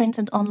 200 print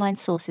and online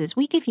sources,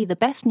 we give you the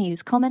best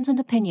news, comment and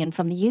opinion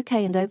from the UK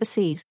and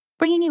overseas,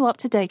 bringing you up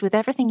to date with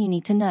everything you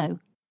need to know.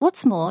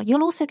 What's more,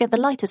 you'll also get the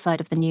lighter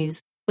side of the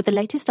news, with the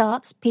latest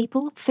arts,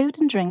 people, food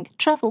and drink,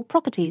 travel,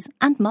 properties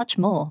and much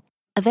more.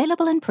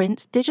 Available in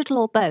print, digital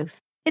or both,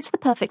 it's the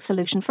perfect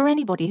solution for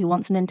anybody who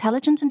wants an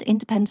intelligent and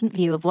independent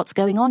view of what's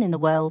going on in the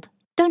world.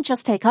 Don't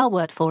just take our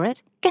word for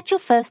it. Get your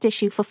first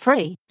issue for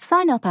free.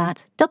 Sign up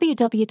at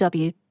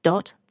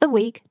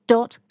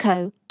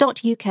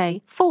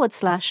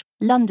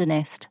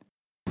www.theweek.co.uk/Londonist.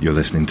 You're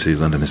listening to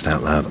Londonist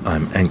Out Loud.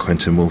 I'm N.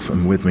 Quentin Woolf,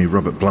 and with me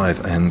Robert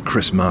Blythe and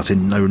Chris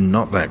Martin. No,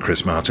 not that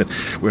Chris Martin.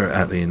 We're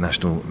at the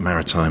National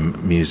Maritime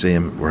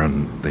Museum. We're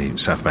on the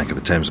south bank of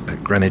the Thames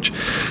at Greenwich.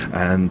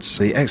 And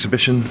the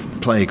exhibition,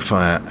 Plague,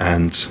 Fire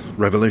and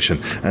Revolution.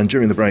 And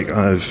during the break,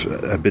 I've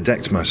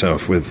bedecked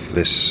myself with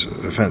this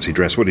fancy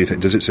dress. What do you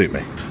think? Does it suit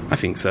me? I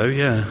think so,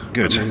 yeah.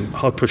 Good. I mean,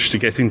 hard push to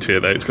get into it,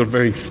 though. It's got a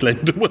very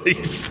slender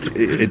waist.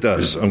 It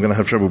does. I'm going to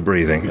have trouble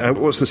breathing.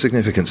 What's the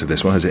significance of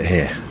this? Why is it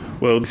here?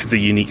 Well, this is a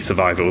unique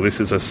survival. This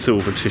is a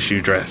silver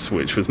tissue dress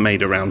which was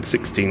made around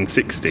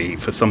 1660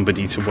 for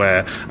somebody to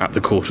wear at the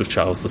court of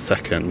Charles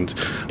II.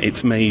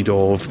 It's made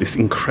of this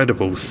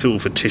incredible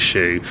silver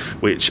tissue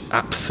which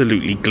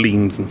absolutely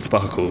gleams and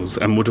sparkles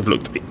and would have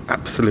looked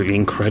absolutely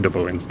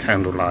incredible in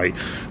candlelight.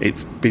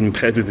 It's been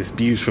paired with this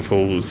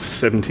beautiful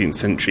 17th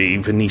century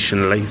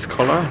Venetian lace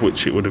collar,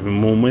 which it would have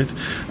been worn with,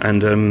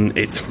 and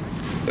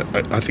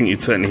I think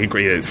you'd certainly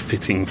agree that it's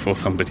fitting for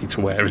somebody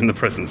to wear in the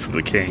presence of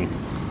the king.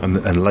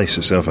 And lace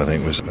itself, I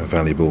think, was a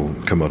valuable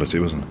commodity,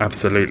 wasn't it?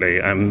 Absolutely.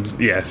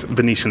 Yes,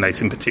 Venetian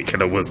lace in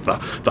particular was the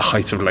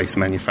height of lace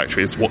manufacture.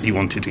 It's what you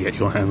wanted to get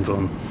your hands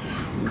on.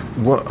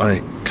 What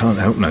I can't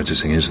help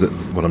noticing is that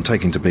what I'm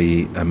taking to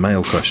be a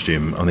male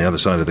costume on the other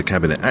side of the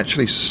cabinet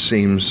actually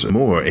seems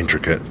more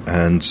intricate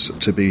and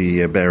to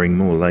be bearing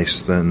more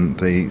lace than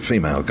the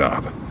female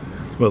garb.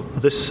 Well,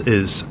 this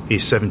is a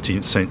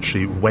 17th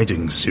century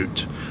wedding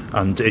suit,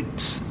 and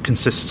it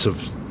consists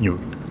of,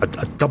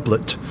 a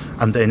doublet,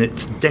 and then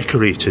it's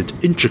decorated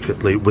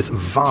intricately with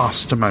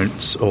vast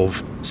amounts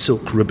of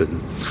silk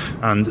ribbon.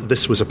 And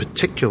this was a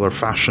particular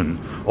fashion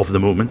of the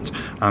moment,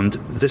 and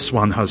this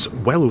one has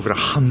well over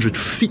 100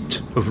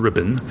 feet of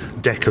ribbon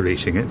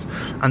decorating it,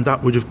 and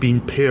that would have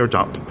been paired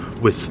up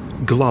with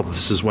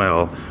gloves as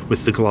well,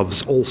 with the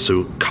gloves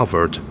also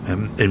covered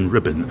in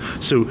ribbon.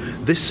 So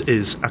this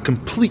is a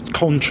complete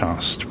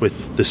contrast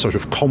with the sort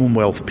of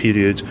Commonwealth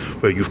period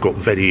where you've got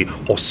very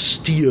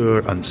austere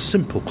and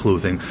simple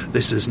clothing.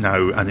 This is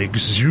now an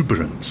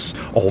exuberance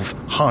of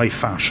high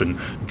fashion,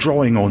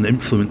 drawing on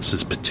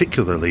influences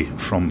particularly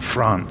from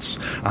France,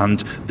 and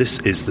this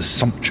is the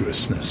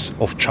sumptuousness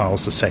of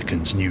Charles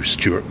II's new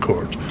Stuart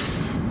court.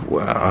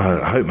 Well,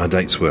 I hope my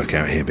dates work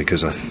out here,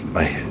 because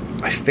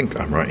I think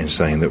I'm right in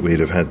saying that we'd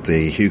have had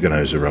the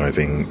Huguenots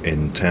arriving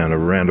in town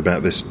around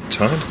about this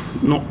time?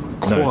 Not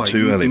quite. No,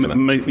 too early for that.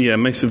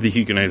 Most of the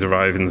Huguenots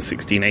arrive in the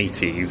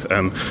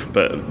 1680s,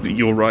 but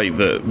you're right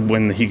that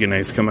when the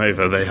Huguenots come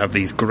over, they have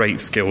these great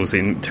skills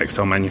in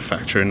textile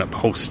manufacture and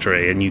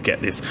upholstery, and you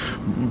get this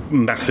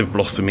massive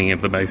blossoming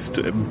of the most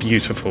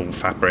beautiful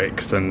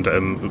fabrics and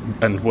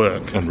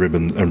work. And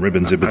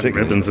ribbons in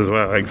particular. Ribbons as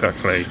well,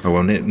 exactly. Oh,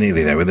 well,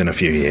 nearly there, within a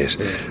few years.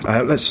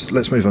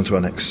 Let's move on to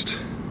our next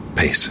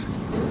piece.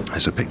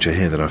 There's a picture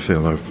here that I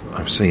feel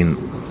I've seen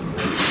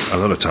a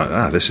lot of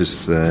time. This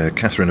is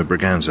Catherine of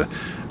Braganza,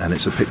 and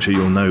it's a picture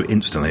you'll know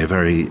instantly, a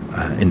very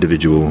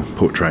individual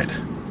portrait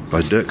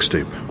by Dirk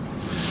Stoop.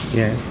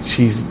 Yeah,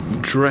 she's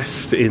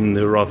dressed in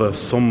the rather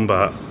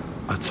sombre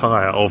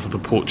attire of the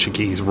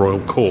Portuguese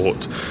royal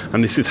court,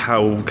 and this is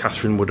how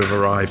Catherine would have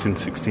arrived in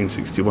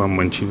 1661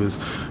 when she was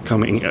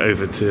coming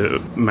over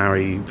to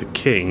marry the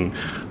king.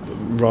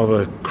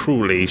 Rather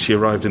cruelly, she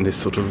arrived in this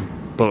sort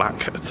of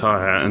black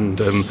attire, and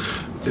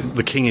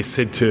the king is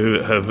said to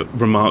have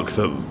remarked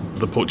that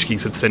the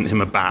Portuguese had sent him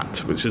a bat,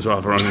 which is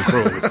rather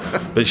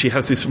uncruel. But she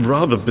has this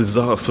rather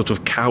bizarre sort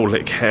of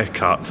cowlick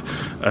haircut,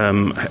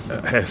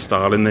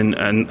 hairstyle,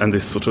 and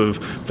this sort of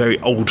very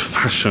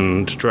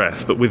old-fashioned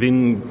dress. But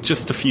within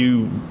just a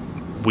few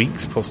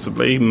weeks,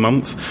 possibly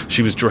months,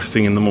 she was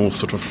dressing in the more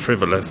sort of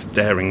frivolous,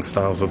 daring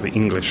styles of the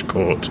English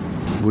court.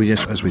 Well,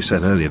 yes, as we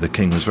said earlier, the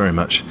king was very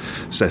much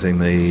setting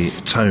the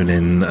tone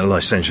in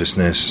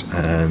licentiousness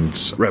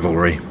and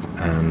revelry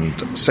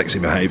and sexy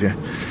behaviour.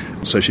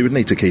 So she would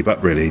need to keep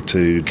up, really,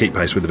 to keep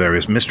pace with the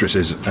various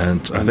mistresses,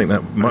 and I think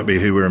that might be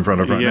who we're in front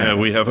of right now.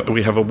 Yeah,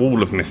 we have a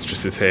wall of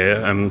mistresses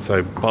here, and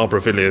so Barbara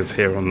Villiers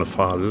here on the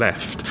far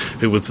left,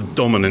 who was the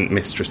dominant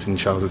mistress in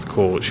Charles's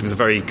court. She was a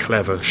very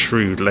clever,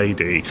 shrewd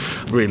lady,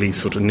 really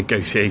sort of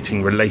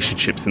negotiating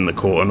relationships in the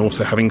court and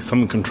also having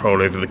some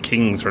control over the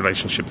king's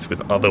relationships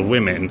with other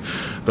women,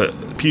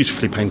 but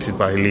beautifully painted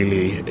by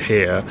Lily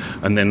here.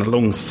 And then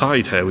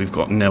alongside her, we've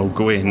got Nell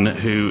Gwyn,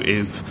 who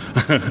is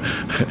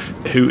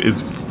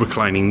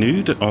reclining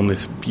nude on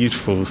this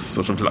beautiful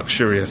sort of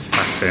luxurious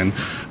satin.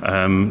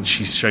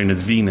 She's shown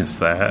as Venus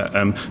there.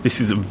 This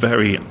is a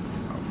very,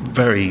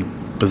 very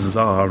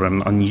bizarre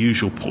and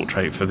unusual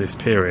portrait for this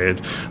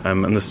period,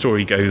 and the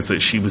story goes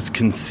that she was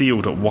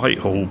concealed at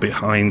Whitehall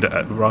behind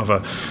a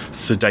rather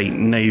sedate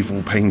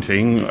naval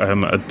painting,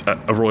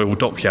 a royal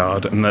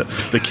dockyard, and that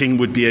the king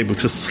would be able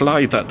to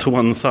slide that to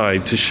one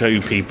side to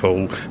show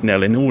people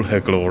Nell in all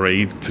her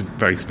glory to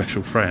very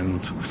special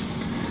friends.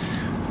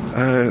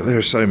 There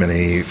are so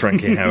many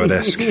Frankie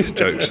Howard-esque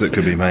jokes that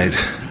could be made.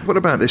 What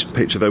about this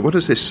picture, though? What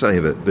does this say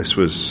that this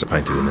was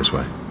painted in this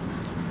way?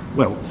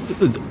 Well,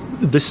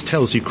 this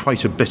tells you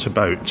quite a bit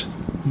about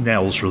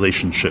Nell's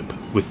relationship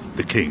with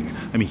the king.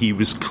 I mean, he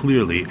was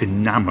clearly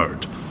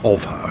enamoured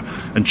of her,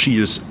 and she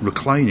is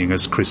reclining,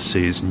 as Chris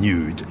says,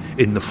 nude,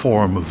 in the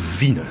form of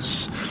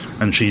Venus,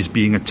 and she's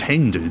being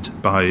attended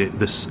by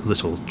this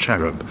little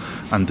cherub,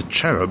 and the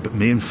cherub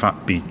may in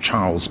fact be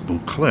Charles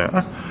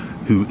Beauclerc,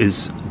 who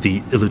is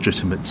the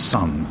illegitimate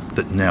son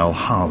that Nell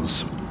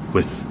has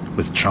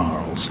with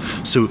Charles.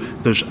 So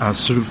there's a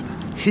sort of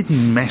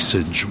hidden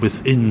message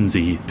within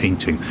the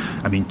painting.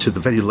 I mean, to the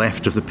very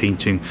left of the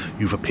painting,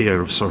 you've a pair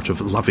of sort of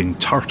loving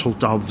turtle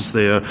doves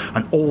there,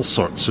 and all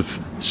sorts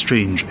of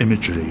strange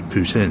imagery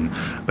put in.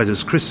 But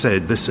as Chris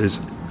said, this is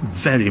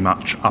very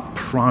much a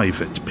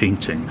private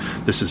painting.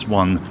 This is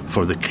one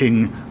for the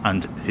king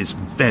and his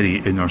very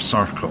inner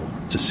circle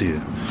to see.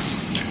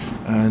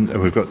 And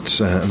we've got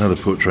another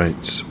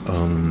portrait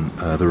on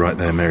the right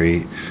there,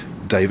 Mary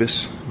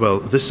Davis. Well,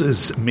 this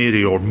is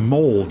Mary or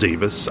Moll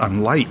Davis,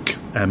 and like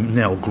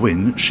Nell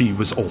Gwyn, she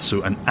was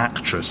also an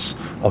actress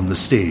on the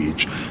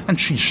stage, and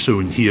she's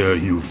shown here,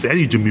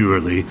 very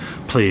demurely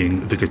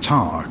playing the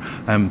guitar.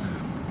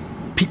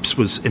 Pepys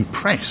was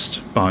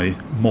impressed by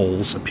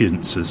Moll's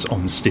appearances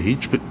on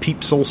stage, but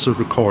Pepys also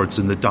records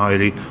in the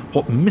diary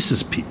what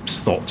Mrs. Pepys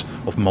thought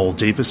of Moll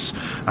Davis,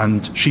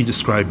 and she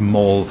described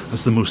Moll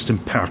as the most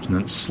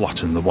impertinent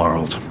slut in the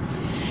world.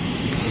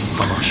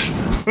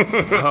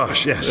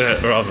 Harsh, yes.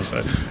 Rather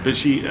so. But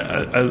she,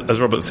 as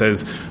Robert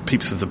says,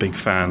 Pepys was a big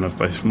fan of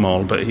both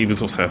Moll, but he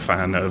was also a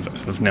fan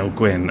of Nell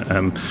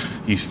Gwyn.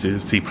 Used to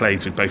see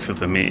plays with both of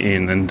them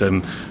in,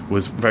 and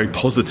was very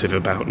positive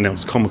about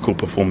Nell's comical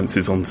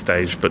performances on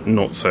stage, but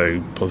not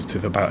so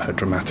positive about her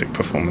dramatic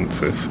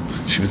performances.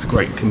 She was a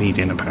great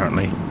comedian,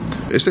 apparently.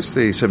 Is this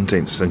the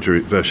 17th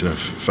century version of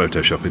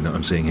photoshopping that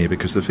I'm seeing here?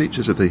 Because the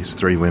features of these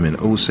three women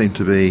all seem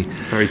to be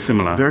very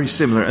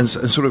similar, and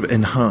sort of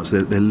enhanced.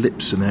 Their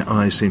lips and their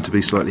eyes seem to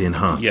be slightly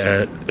enhanced.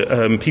 Yeah,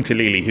 Peter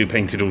Lely, who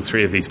painted all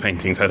three of these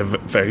paintings, had a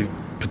very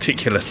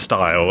particular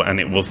style, and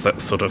it was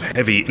that sort of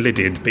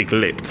heavy-lidded,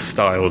 big-lipped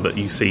style that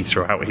you see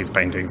throughout his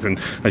paintings. And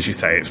as you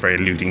say, it's very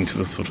alluding to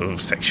the sort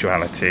of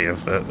sexuality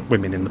of the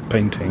women in the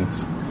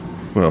paintings.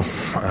 Well,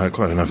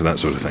 quite enough of that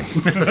sort of thing.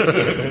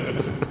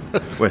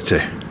 Where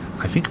to?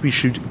 I think we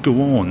should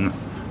go on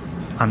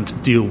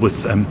and deal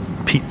with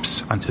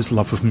Pepys and his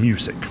love of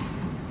music.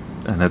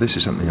 Now, this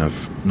is something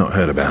I've not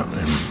heard about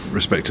in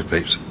respect of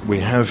Pepys. We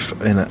have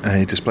in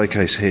a display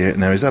case here.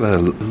 Now, is that a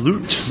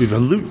lute? We have a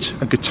lute,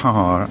 a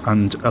guitar,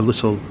 and a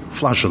little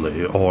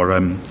flageolet, or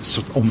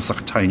sort of almost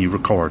like a tiny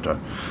recorder.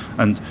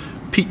 And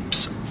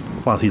Pepys,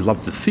 while he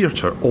loved the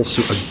theatre,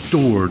 also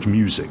adored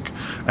music.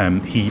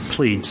 He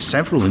played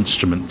several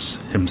instruments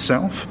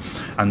himself,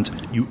 and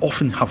you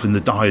often have in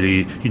the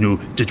diary,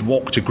 did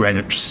walk to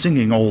Greenwich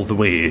singing all the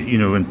way,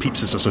 and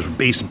Pepys is a sort of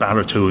bass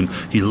baritone.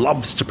 He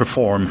loves to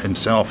perform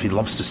himself, he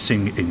loves to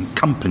sing in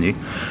company,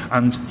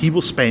 and he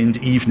will spend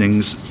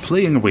evenings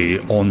playing away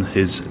on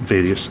his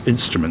various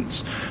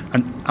instruments.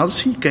 And as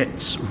he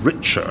gets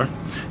richer,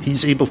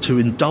 he's able to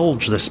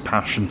indulge this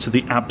passion to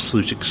the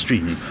absolute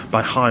extreme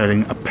by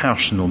hiring a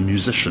personal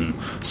musician,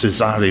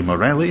 Cesare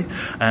Morelli,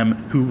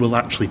 who will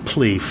actually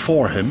play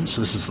for him.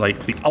 So this is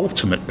like the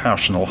ultimate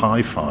personal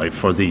hi-fi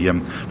for the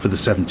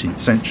 17th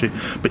century.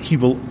 But he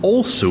will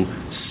also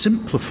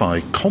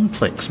simplify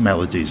complex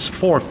melodies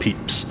for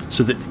Pepys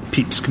so that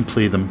Pepys can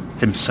play them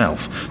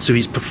himself. So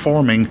he's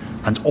performing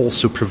and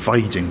also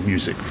providing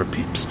music for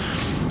Pepys.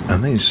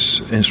 And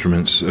these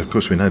instruments, of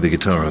course we know the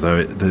guitar,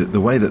 although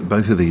the way that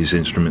both of these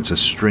instruments are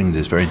stringed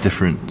is very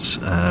different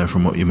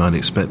from what you might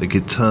expect. The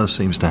guitar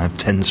seems to have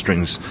 10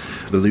 strings,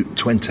 the lute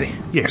 20.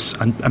 Yes,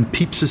 and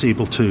Pepys is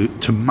able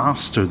to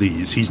master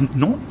these. He's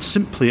not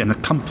simply an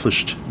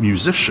accomplished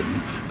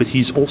musician, but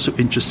he's also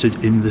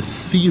interested in the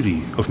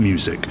theory of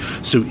music.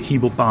 So he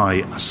will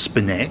buy a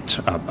spinet,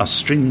 a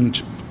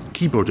stringed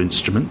keyboard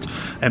instrument,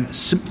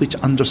 simply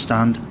to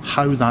understand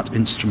how that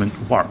instrument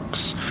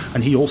works.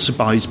 And he also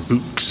buys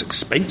books,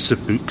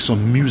 expensive books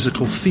on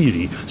musical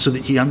theory, so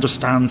that he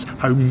understands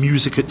how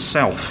music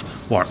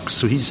itself works.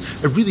 So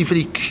he's really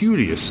very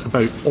curious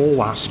about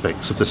all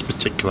aspects of this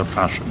particular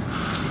passion.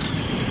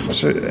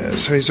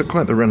 So he's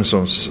quite the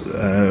Renaissance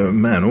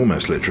man,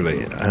 almost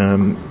literally.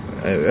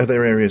 Are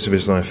there areas of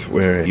his life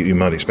where you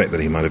might expect that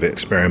he might have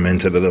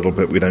experimented a little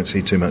bit? We don't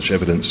see too much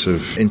evidence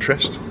of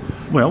interest?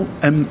 Well,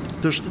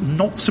 there's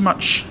not so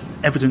much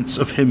evidence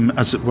of him,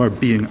 as it were,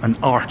 being an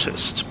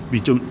artist. We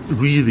don't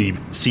really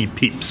see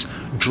Pepys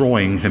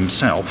drawing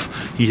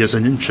himself. He has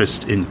an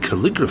interest in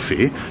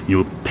calligraphy,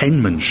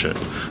 penmanship,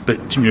 but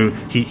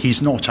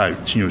he's not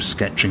out,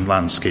 sketching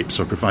landscapes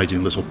or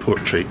providing little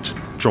portrait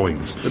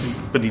drawings.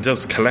 But he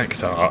does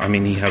collect art. I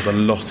mean, he has a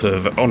lot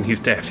of... On his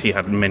death, he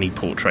had many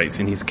portraits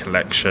in his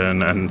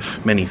collection and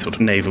many sort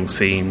of naval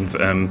scenes,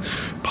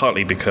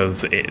 partly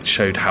because it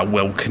showed how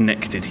well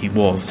connected he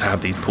was to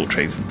have these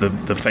portraits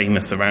of the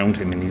famous around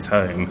him in his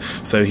home.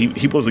 So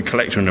he was a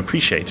collector and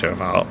appreciator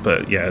of art,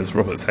 but yeah, as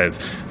Robert says,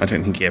 I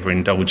don't think he ever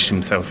indulged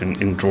himself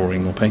in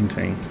drawing or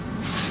painting.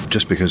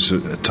 Just because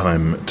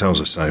time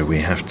tells us so, we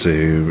have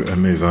to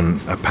move on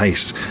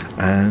apace.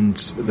 And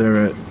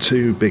there are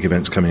two big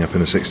events coming up in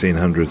the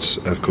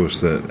 1600s, of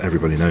course, that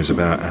everybody knows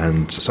about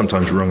and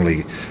sometimes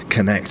wrongly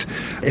connect.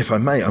 If I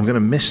may, I'm going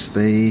to miss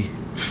the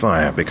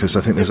fire because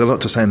I think there's a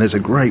lot to say, and there's a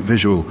great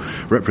visual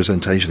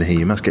representation here.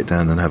 You must get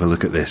down and have a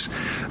look at this.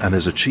 And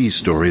there's a cheese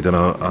story that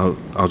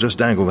I'll just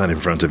dangle that in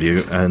front of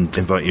you and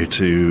invite you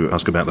to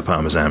ask about the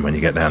Parmesan when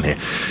you get down here.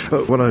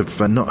 But what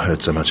I've not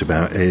heard so much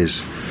about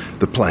is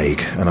the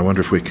plague, and I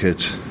wonder if we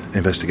could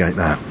investigate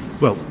that.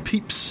 Well,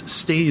 Pepys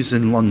stays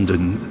in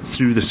London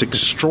through this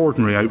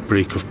extraordinary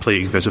outbreak of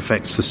plague that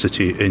affects the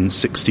city in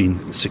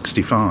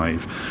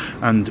 1665.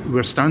 And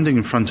we're standing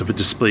in front of a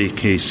display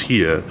case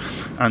here,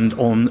 and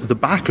on the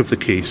back of the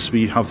case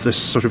we have this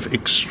sort of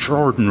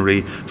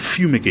extraordinary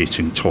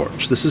fumigating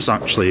torch. This is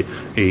actually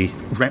a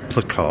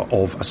replica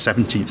of a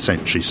 17th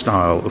century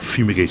style of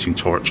fumigating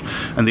torch.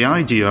 And the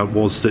idea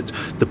was that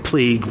the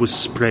plague was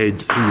spread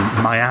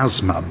through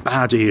miasma,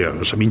 bad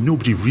airs. I mean,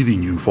 nobody really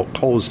knew what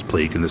caused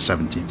plague in the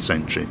 17th century.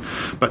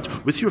 But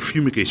with your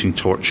fumigating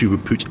torch, you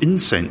would put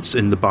incense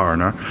in the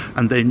burner,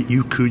 and then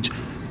you could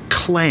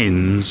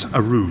cleanse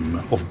a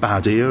room of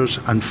bad airs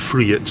and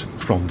free it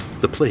from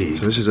the plague.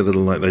 So this is a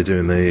little like they do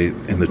in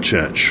the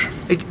church.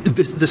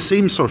 the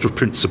same sort of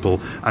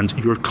principle, and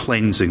you're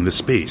cleansing the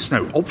space.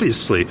 Now,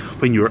 obviously,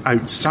 when you're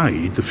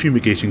outside, the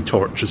fumigating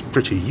torch is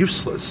pretty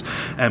useless.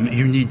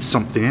 You need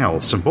something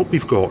else, and what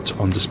we've got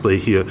on display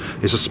here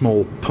is a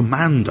small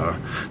pomander.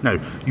 Now,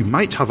 you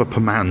might have a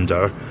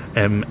pomander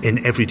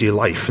in everyday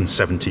life in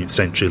 17th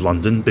century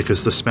London,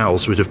 because the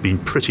smells would have been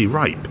pretty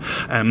ripe,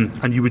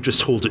 and you would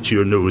just hold it to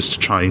your nose to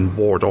try and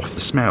ward off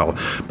the smell.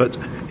 But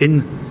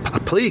in a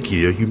plague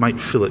year, you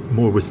might fill it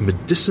more with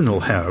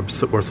medicinal herbs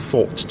that were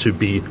thought to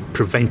be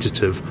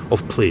preventative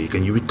of plague,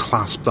 and you would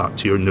clasp that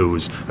to your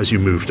nose as you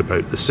moved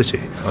about the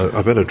city.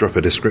 I better drop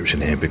a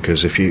description here,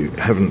 because if you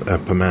haven't a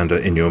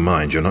pomander in your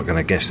mind, you're not going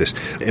to guess this.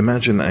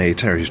 Imagine a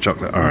Terry's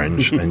chocolate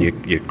orange, and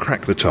you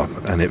crack the top,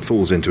 and it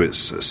falls into its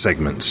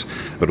segments,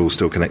 but all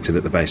still connected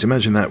at the base.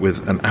 Imagine that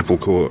with an apple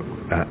core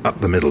up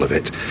the middle of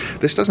it.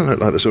 This doesn't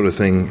look like the sort of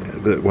thing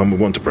that one would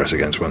want to press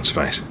against one's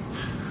face.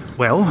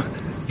 Well,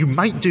 you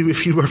might do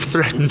if you were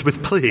threatened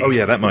with plague. Oh,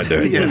 yeah, that might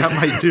do it. Yeah, that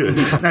might do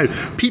it. Now,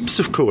 Pepys,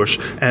 of course,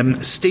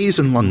 stays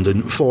in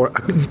London for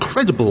an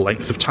incredible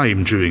length of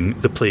time during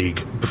the plague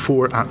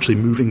before actually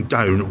moving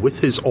down with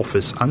his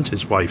office and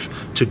his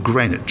wife to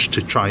Greenwich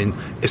to try and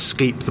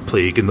escape the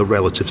plague in the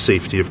relative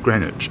safety of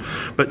Greenwich.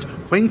 But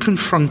when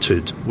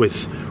confronted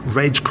with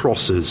red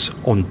crosses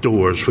on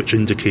doors which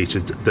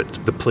indicated that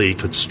the plague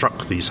had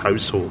struck these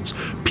households,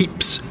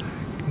 Pepys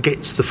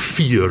gets the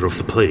fear of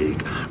the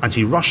plague, and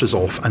he rushes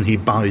off and he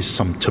buys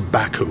some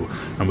tobacco.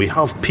 And we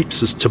have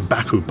Pepys's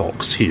tobacco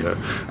box here,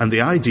 and the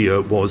idea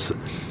was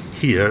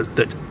here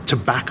that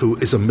tobacco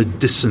is a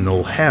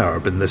medicinal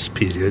herb in this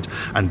period,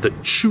 and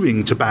that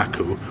chewing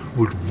tobacco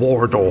would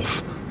ward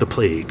off the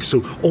plague.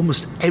 So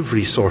almost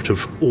every sort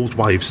of old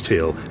wives'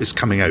 tale is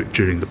coming out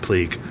during the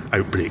plague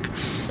outbreak.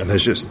 And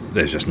there's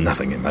just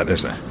nothing in that,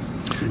 is there?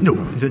 No,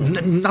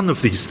 none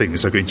of these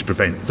things are going to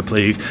prevent the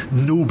plague.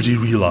 Nobody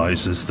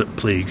realises that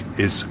plague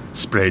is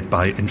spread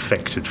by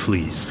infected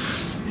fleas.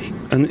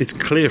 And it's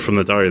clear from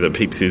the diary that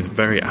Pepys is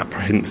very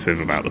apprehensive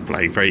about the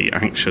plague, very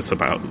anxious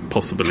about the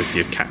possibility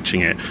of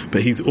catching it,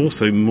 but he's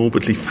also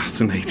morbidly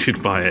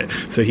fascinated by it.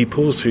 So he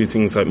pours through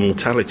things like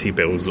mortality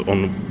bills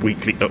on a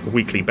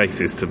weekly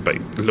basis to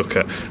look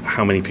at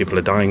how many people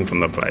are dying from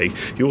the plague.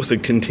 He also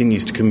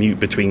continues to commute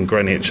between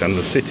Greenwich and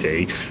the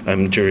city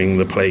during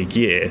the plague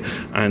year,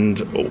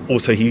 and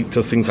also he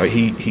does things like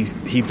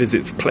he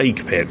visits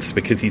plague pits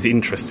because he's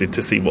interested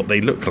to see what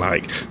they look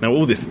like. Now,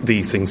 all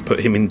these things put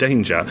him in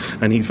danger,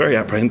 and he's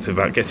very apprehensive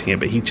about getting it,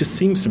 but he just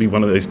seems to be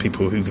one of those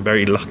people who's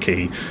very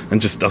lucky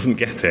and just doesn't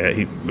get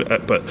it.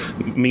 But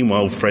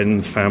meanwhile,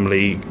 friends,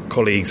 family,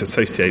 colleagues,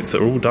 associates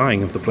are all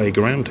dying of the plague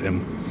around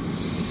him.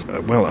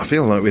 Well, I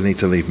feel like we need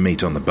to leave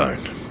meat on the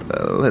bone.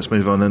 Let's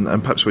move on,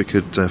 and perhaps we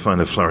could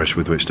find a flourish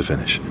with which to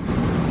finish.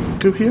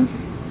 Go here?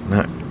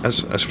 Now,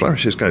 as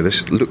flourishes go,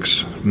 this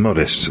looks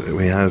modest.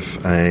 We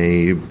have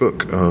a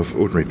book of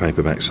ordinary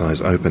paperback size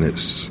open. It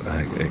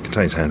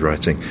contains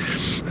handwriting,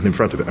 and in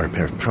front of it are a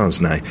pair of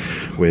pince-nez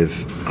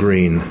with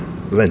green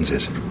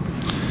lenses.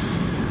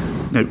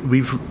 Now,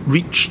 we've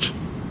reached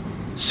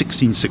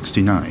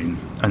 1669,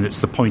 and it's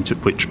the point at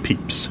which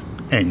Pepys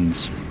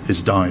ends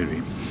his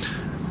diary.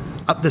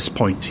 At this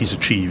point, he's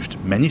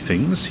achieved many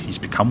things. He's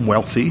become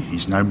wealthy.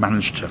 He's now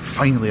managed to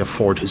finally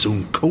afford his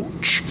own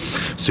coach,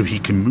 so he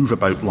can move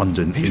about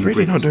London. He's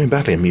really not doing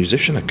badly. A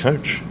musician, a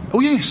coach. Oh,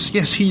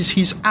 yes.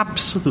 He's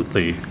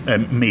absolutely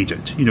made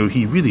it. You know,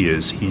 he really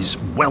is. He's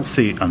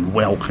wealthy and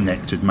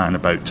well-connected man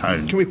about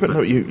town. Can we put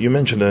note? You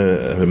mentioned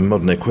a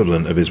modern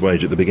equivalent of his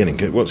wage at the beginning.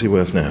 What's he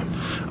worth now?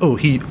 Oh,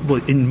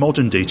 in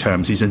modern-day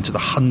terms, he's into the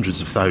hundreds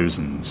of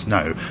thousands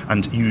now,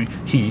 and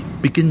he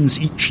begins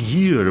each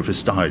year of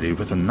his diary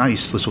with a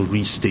nice little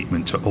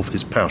restatement of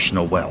his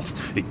personal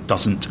wealth. It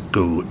doesn't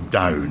go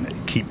down.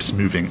 It keeps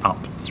moving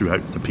up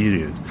throughout the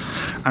period.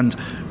 And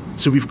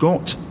so we've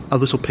got a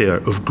little pair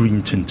of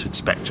green-tinted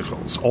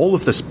spectacles. All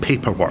of this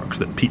paperwork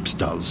that Pepys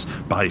does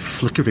by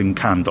flickering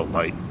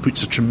candlelight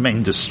puts a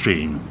tremendous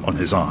strain on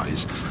his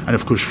eyes. And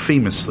of course,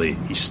 famously,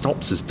 he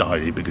stops his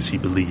diary because he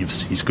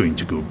believes he's going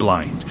to go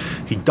blind.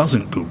 He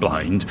doesn't go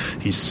blind.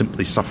 He's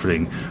simply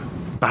suffering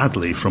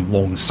badly from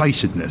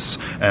long-sightedness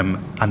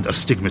and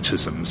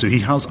astigmatism. So he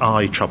has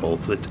eye trouble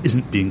that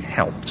isn't being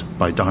helped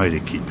by diary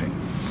keeping.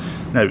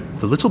 Now,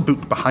 the little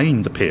book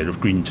behind the pair of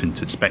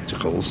green-tinted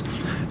spectacles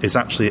is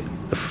actually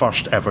the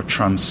first ever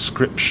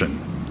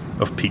transcription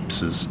of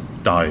Pepys's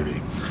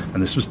diary.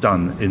 And this was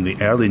done in the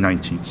early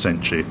 19th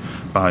century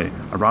by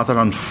a rather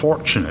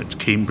unfortunate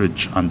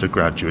Cambridge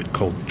undergraduate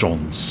called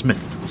John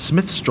Smith.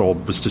 Smith's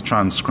job was to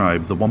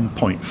transcribe the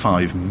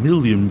 1.5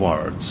 million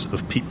words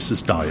of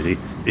Pepys's diary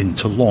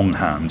into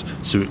longhand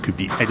so it could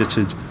be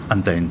edited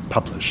and then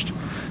published.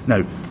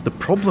 Now, the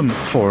problem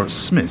for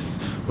Smith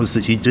was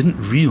that he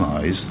didn't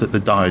realise that the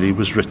diary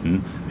was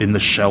written in the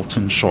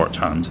Shelton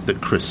shorthand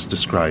that Chris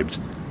described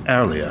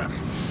earlier.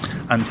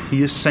 And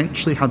he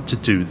essentially had to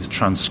do the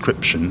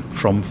transcription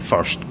from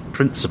first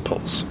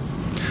principles.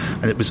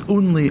 And it was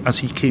only as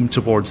he came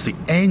towards the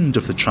end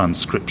of the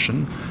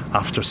transcription,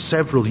 after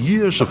several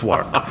years of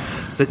work,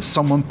 that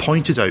someone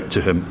pointed out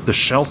to him the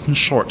Shelton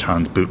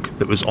shorthand book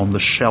that was on the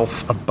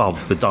shelf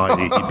above the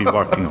diary he'd been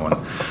working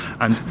on.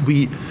 And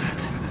we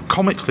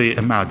comically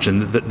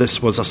imagined that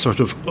this was a sort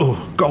of,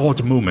 oh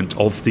God moment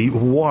of the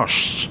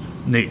worst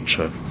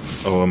nature.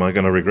 Oh, am I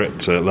going to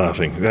regret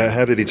laughing?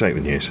 How did he take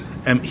the news?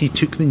 He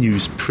took the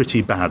news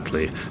pretty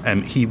badly.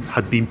 He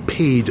had been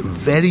paid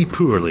very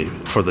poorly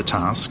for the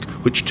task,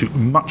 which took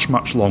much,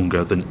 much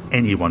longer than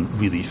anyone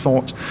really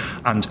thought.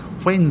 And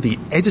when the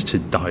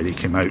edited diary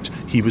came out,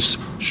 he was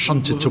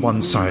shunted to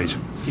one side.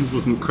 He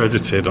wasn't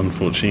credited,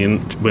 unfortunately,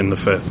 when the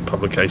first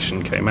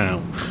publication came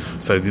out.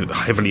 So the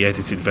heavily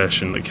edited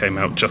version that came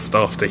out just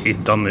after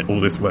he'd done all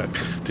this work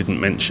didn't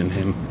mention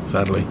him,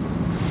 sadly.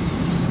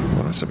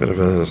 Well, that's a bit of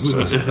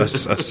a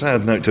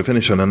sad note to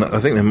finish on, and I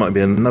think there might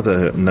be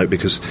another note,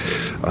 because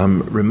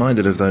I'm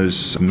reminded of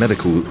those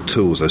medical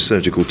tools, those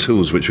surgical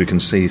tools which we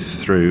can see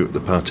through the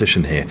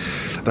partition here.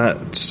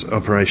 That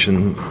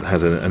operation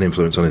had an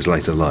influence on his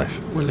later life.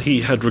 Well,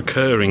 he had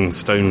recurring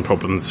stone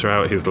problems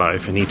throughout his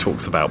life, and he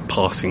talks about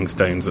passing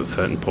stones at a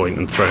certain point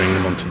and throwing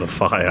them onto the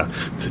fire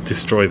to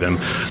destroy them.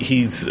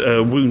 His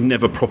wound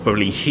never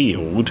properly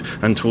healed,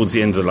 and towards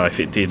the end of life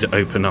it did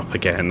open up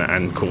again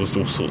and caused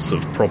all sorts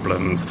of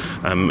problems.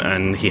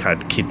 And he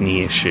had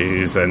kidney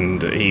issues,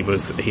 and he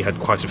had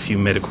quite a few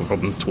medical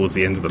problems towards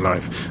the end of the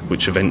life,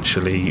 which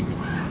eventually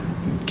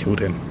killed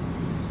him.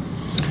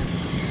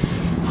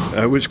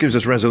 Which gives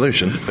us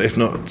resolution, if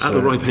not... At the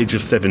ripe age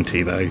of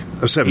 70, though.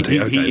 Oh, 70,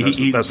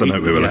 okay, that's the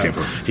note we were looking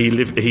for. He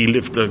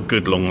lived a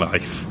good long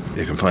life.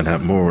 You can find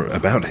out more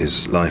about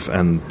his life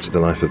and the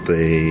life of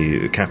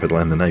the capital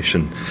and the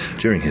nation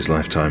during his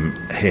lifetime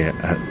here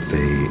at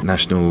the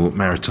National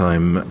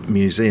Maritime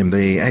Museum.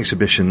 The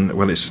exhibition,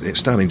 well, it's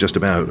starting just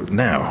about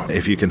now.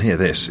 If you can hear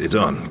this, it's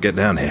on. Get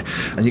down here.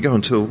 And you go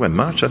until, when,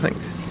 March, I think?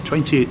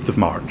 28th of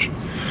March.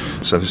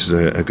 So this is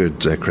a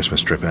good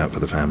Christmas trip out for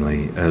the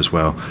family as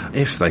well,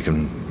 if they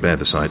can bear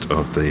the sight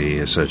of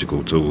the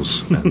surgical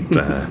tools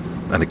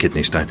and a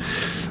kidney stone.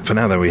 For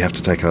now, though, we have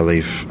to take our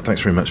leave.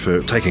 Thanks very much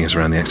for taking us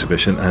around the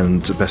exhibition,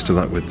 and best of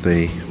luck with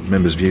the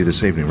members' view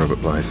this evening, Robert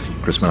Blythe.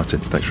 Chris Martin,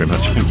 thanks very much.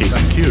 Thank you.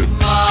 Thank you.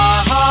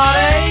 My heart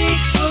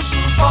aches for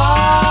some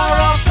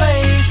far-off place.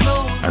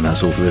 And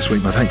that's all for this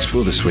week. My thanks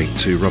for this week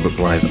to Robert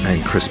Blythe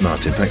and Chris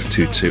Martin. Thanks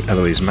to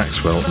Eloise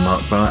Maxwell,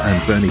 Mark Barr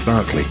and Bernie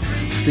Barkley.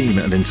 Theme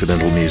and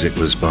incidental music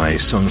was by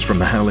Songs from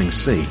the Howling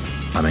Sea.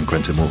 I'm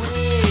Quentin Wolfe.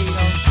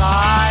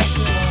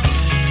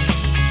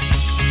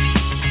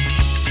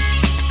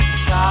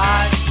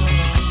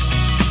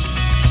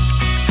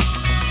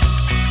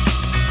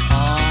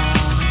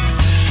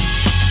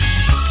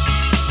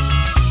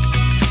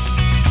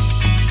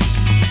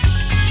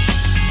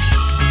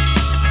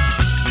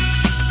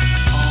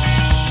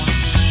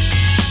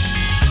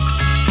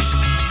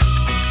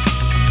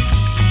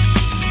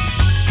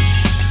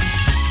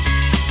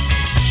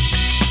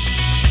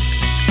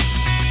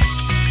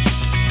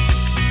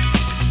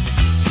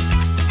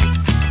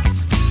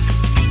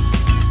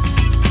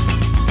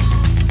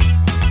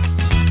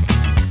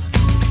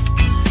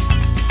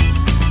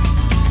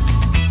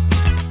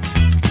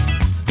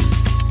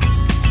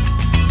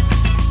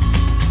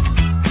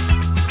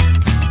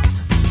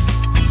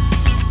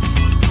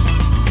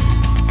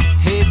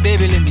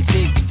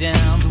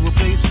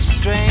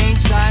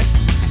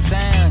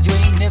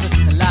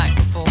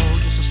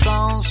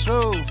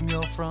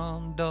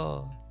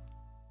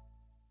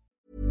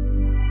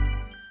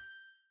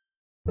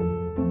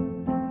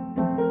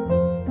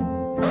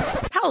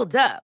 Hold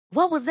up.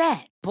 What was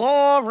that?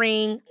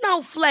 Boring.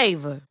 No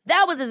flavor.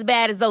 That was as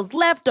bad as those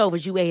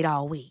leftovers you ate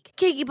all week.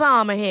 Keke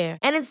Palmer here,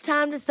 and it's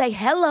time to say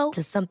hello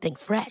to something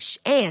fresh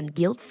and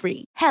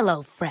guilt-free.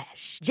 Hello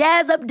Fresh.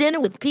 Jazz up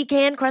dinner with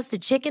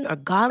pecan-crusted chicken or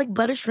garlic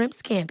butter shrimp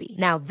scampi.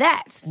 Now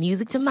that's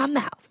music to my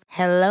mouth.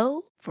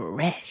 Hello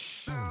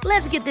Fresh.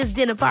 Let's get this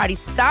dinner party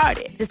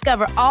started.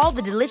 Discover all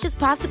the delicious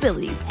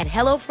possibilities at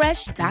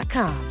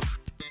HelloFresh.com.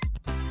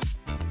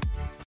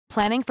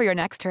 Planning for your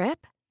next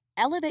trip?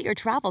 Elevate your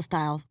travel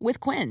style with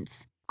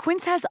Quince.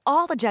 Quince has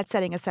all the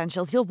jet-setting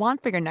essentials you'll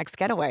want for your next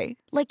getaway,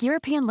 like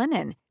European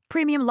linen,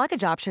 premium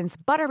luggage options,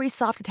 buttery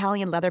soft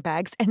Italian leather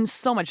bags, and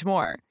so much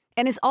more.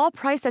 And is all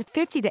priced at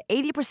 50 to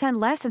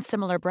 80% less than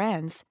similar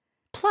brands.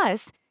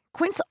 Plus,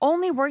 Quince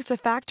only works with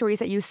factories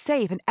that use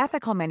safe and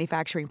ethical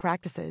manufacturing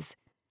practices.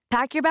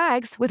 Pack your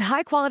bags with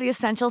high-quality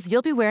essentials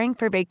you'll be wearing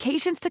for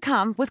vacations to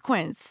come with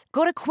Quince.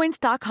 Go to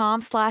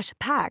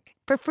quince.com/pack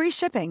for free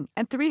shipping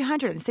and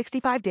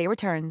 365-day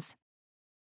returns.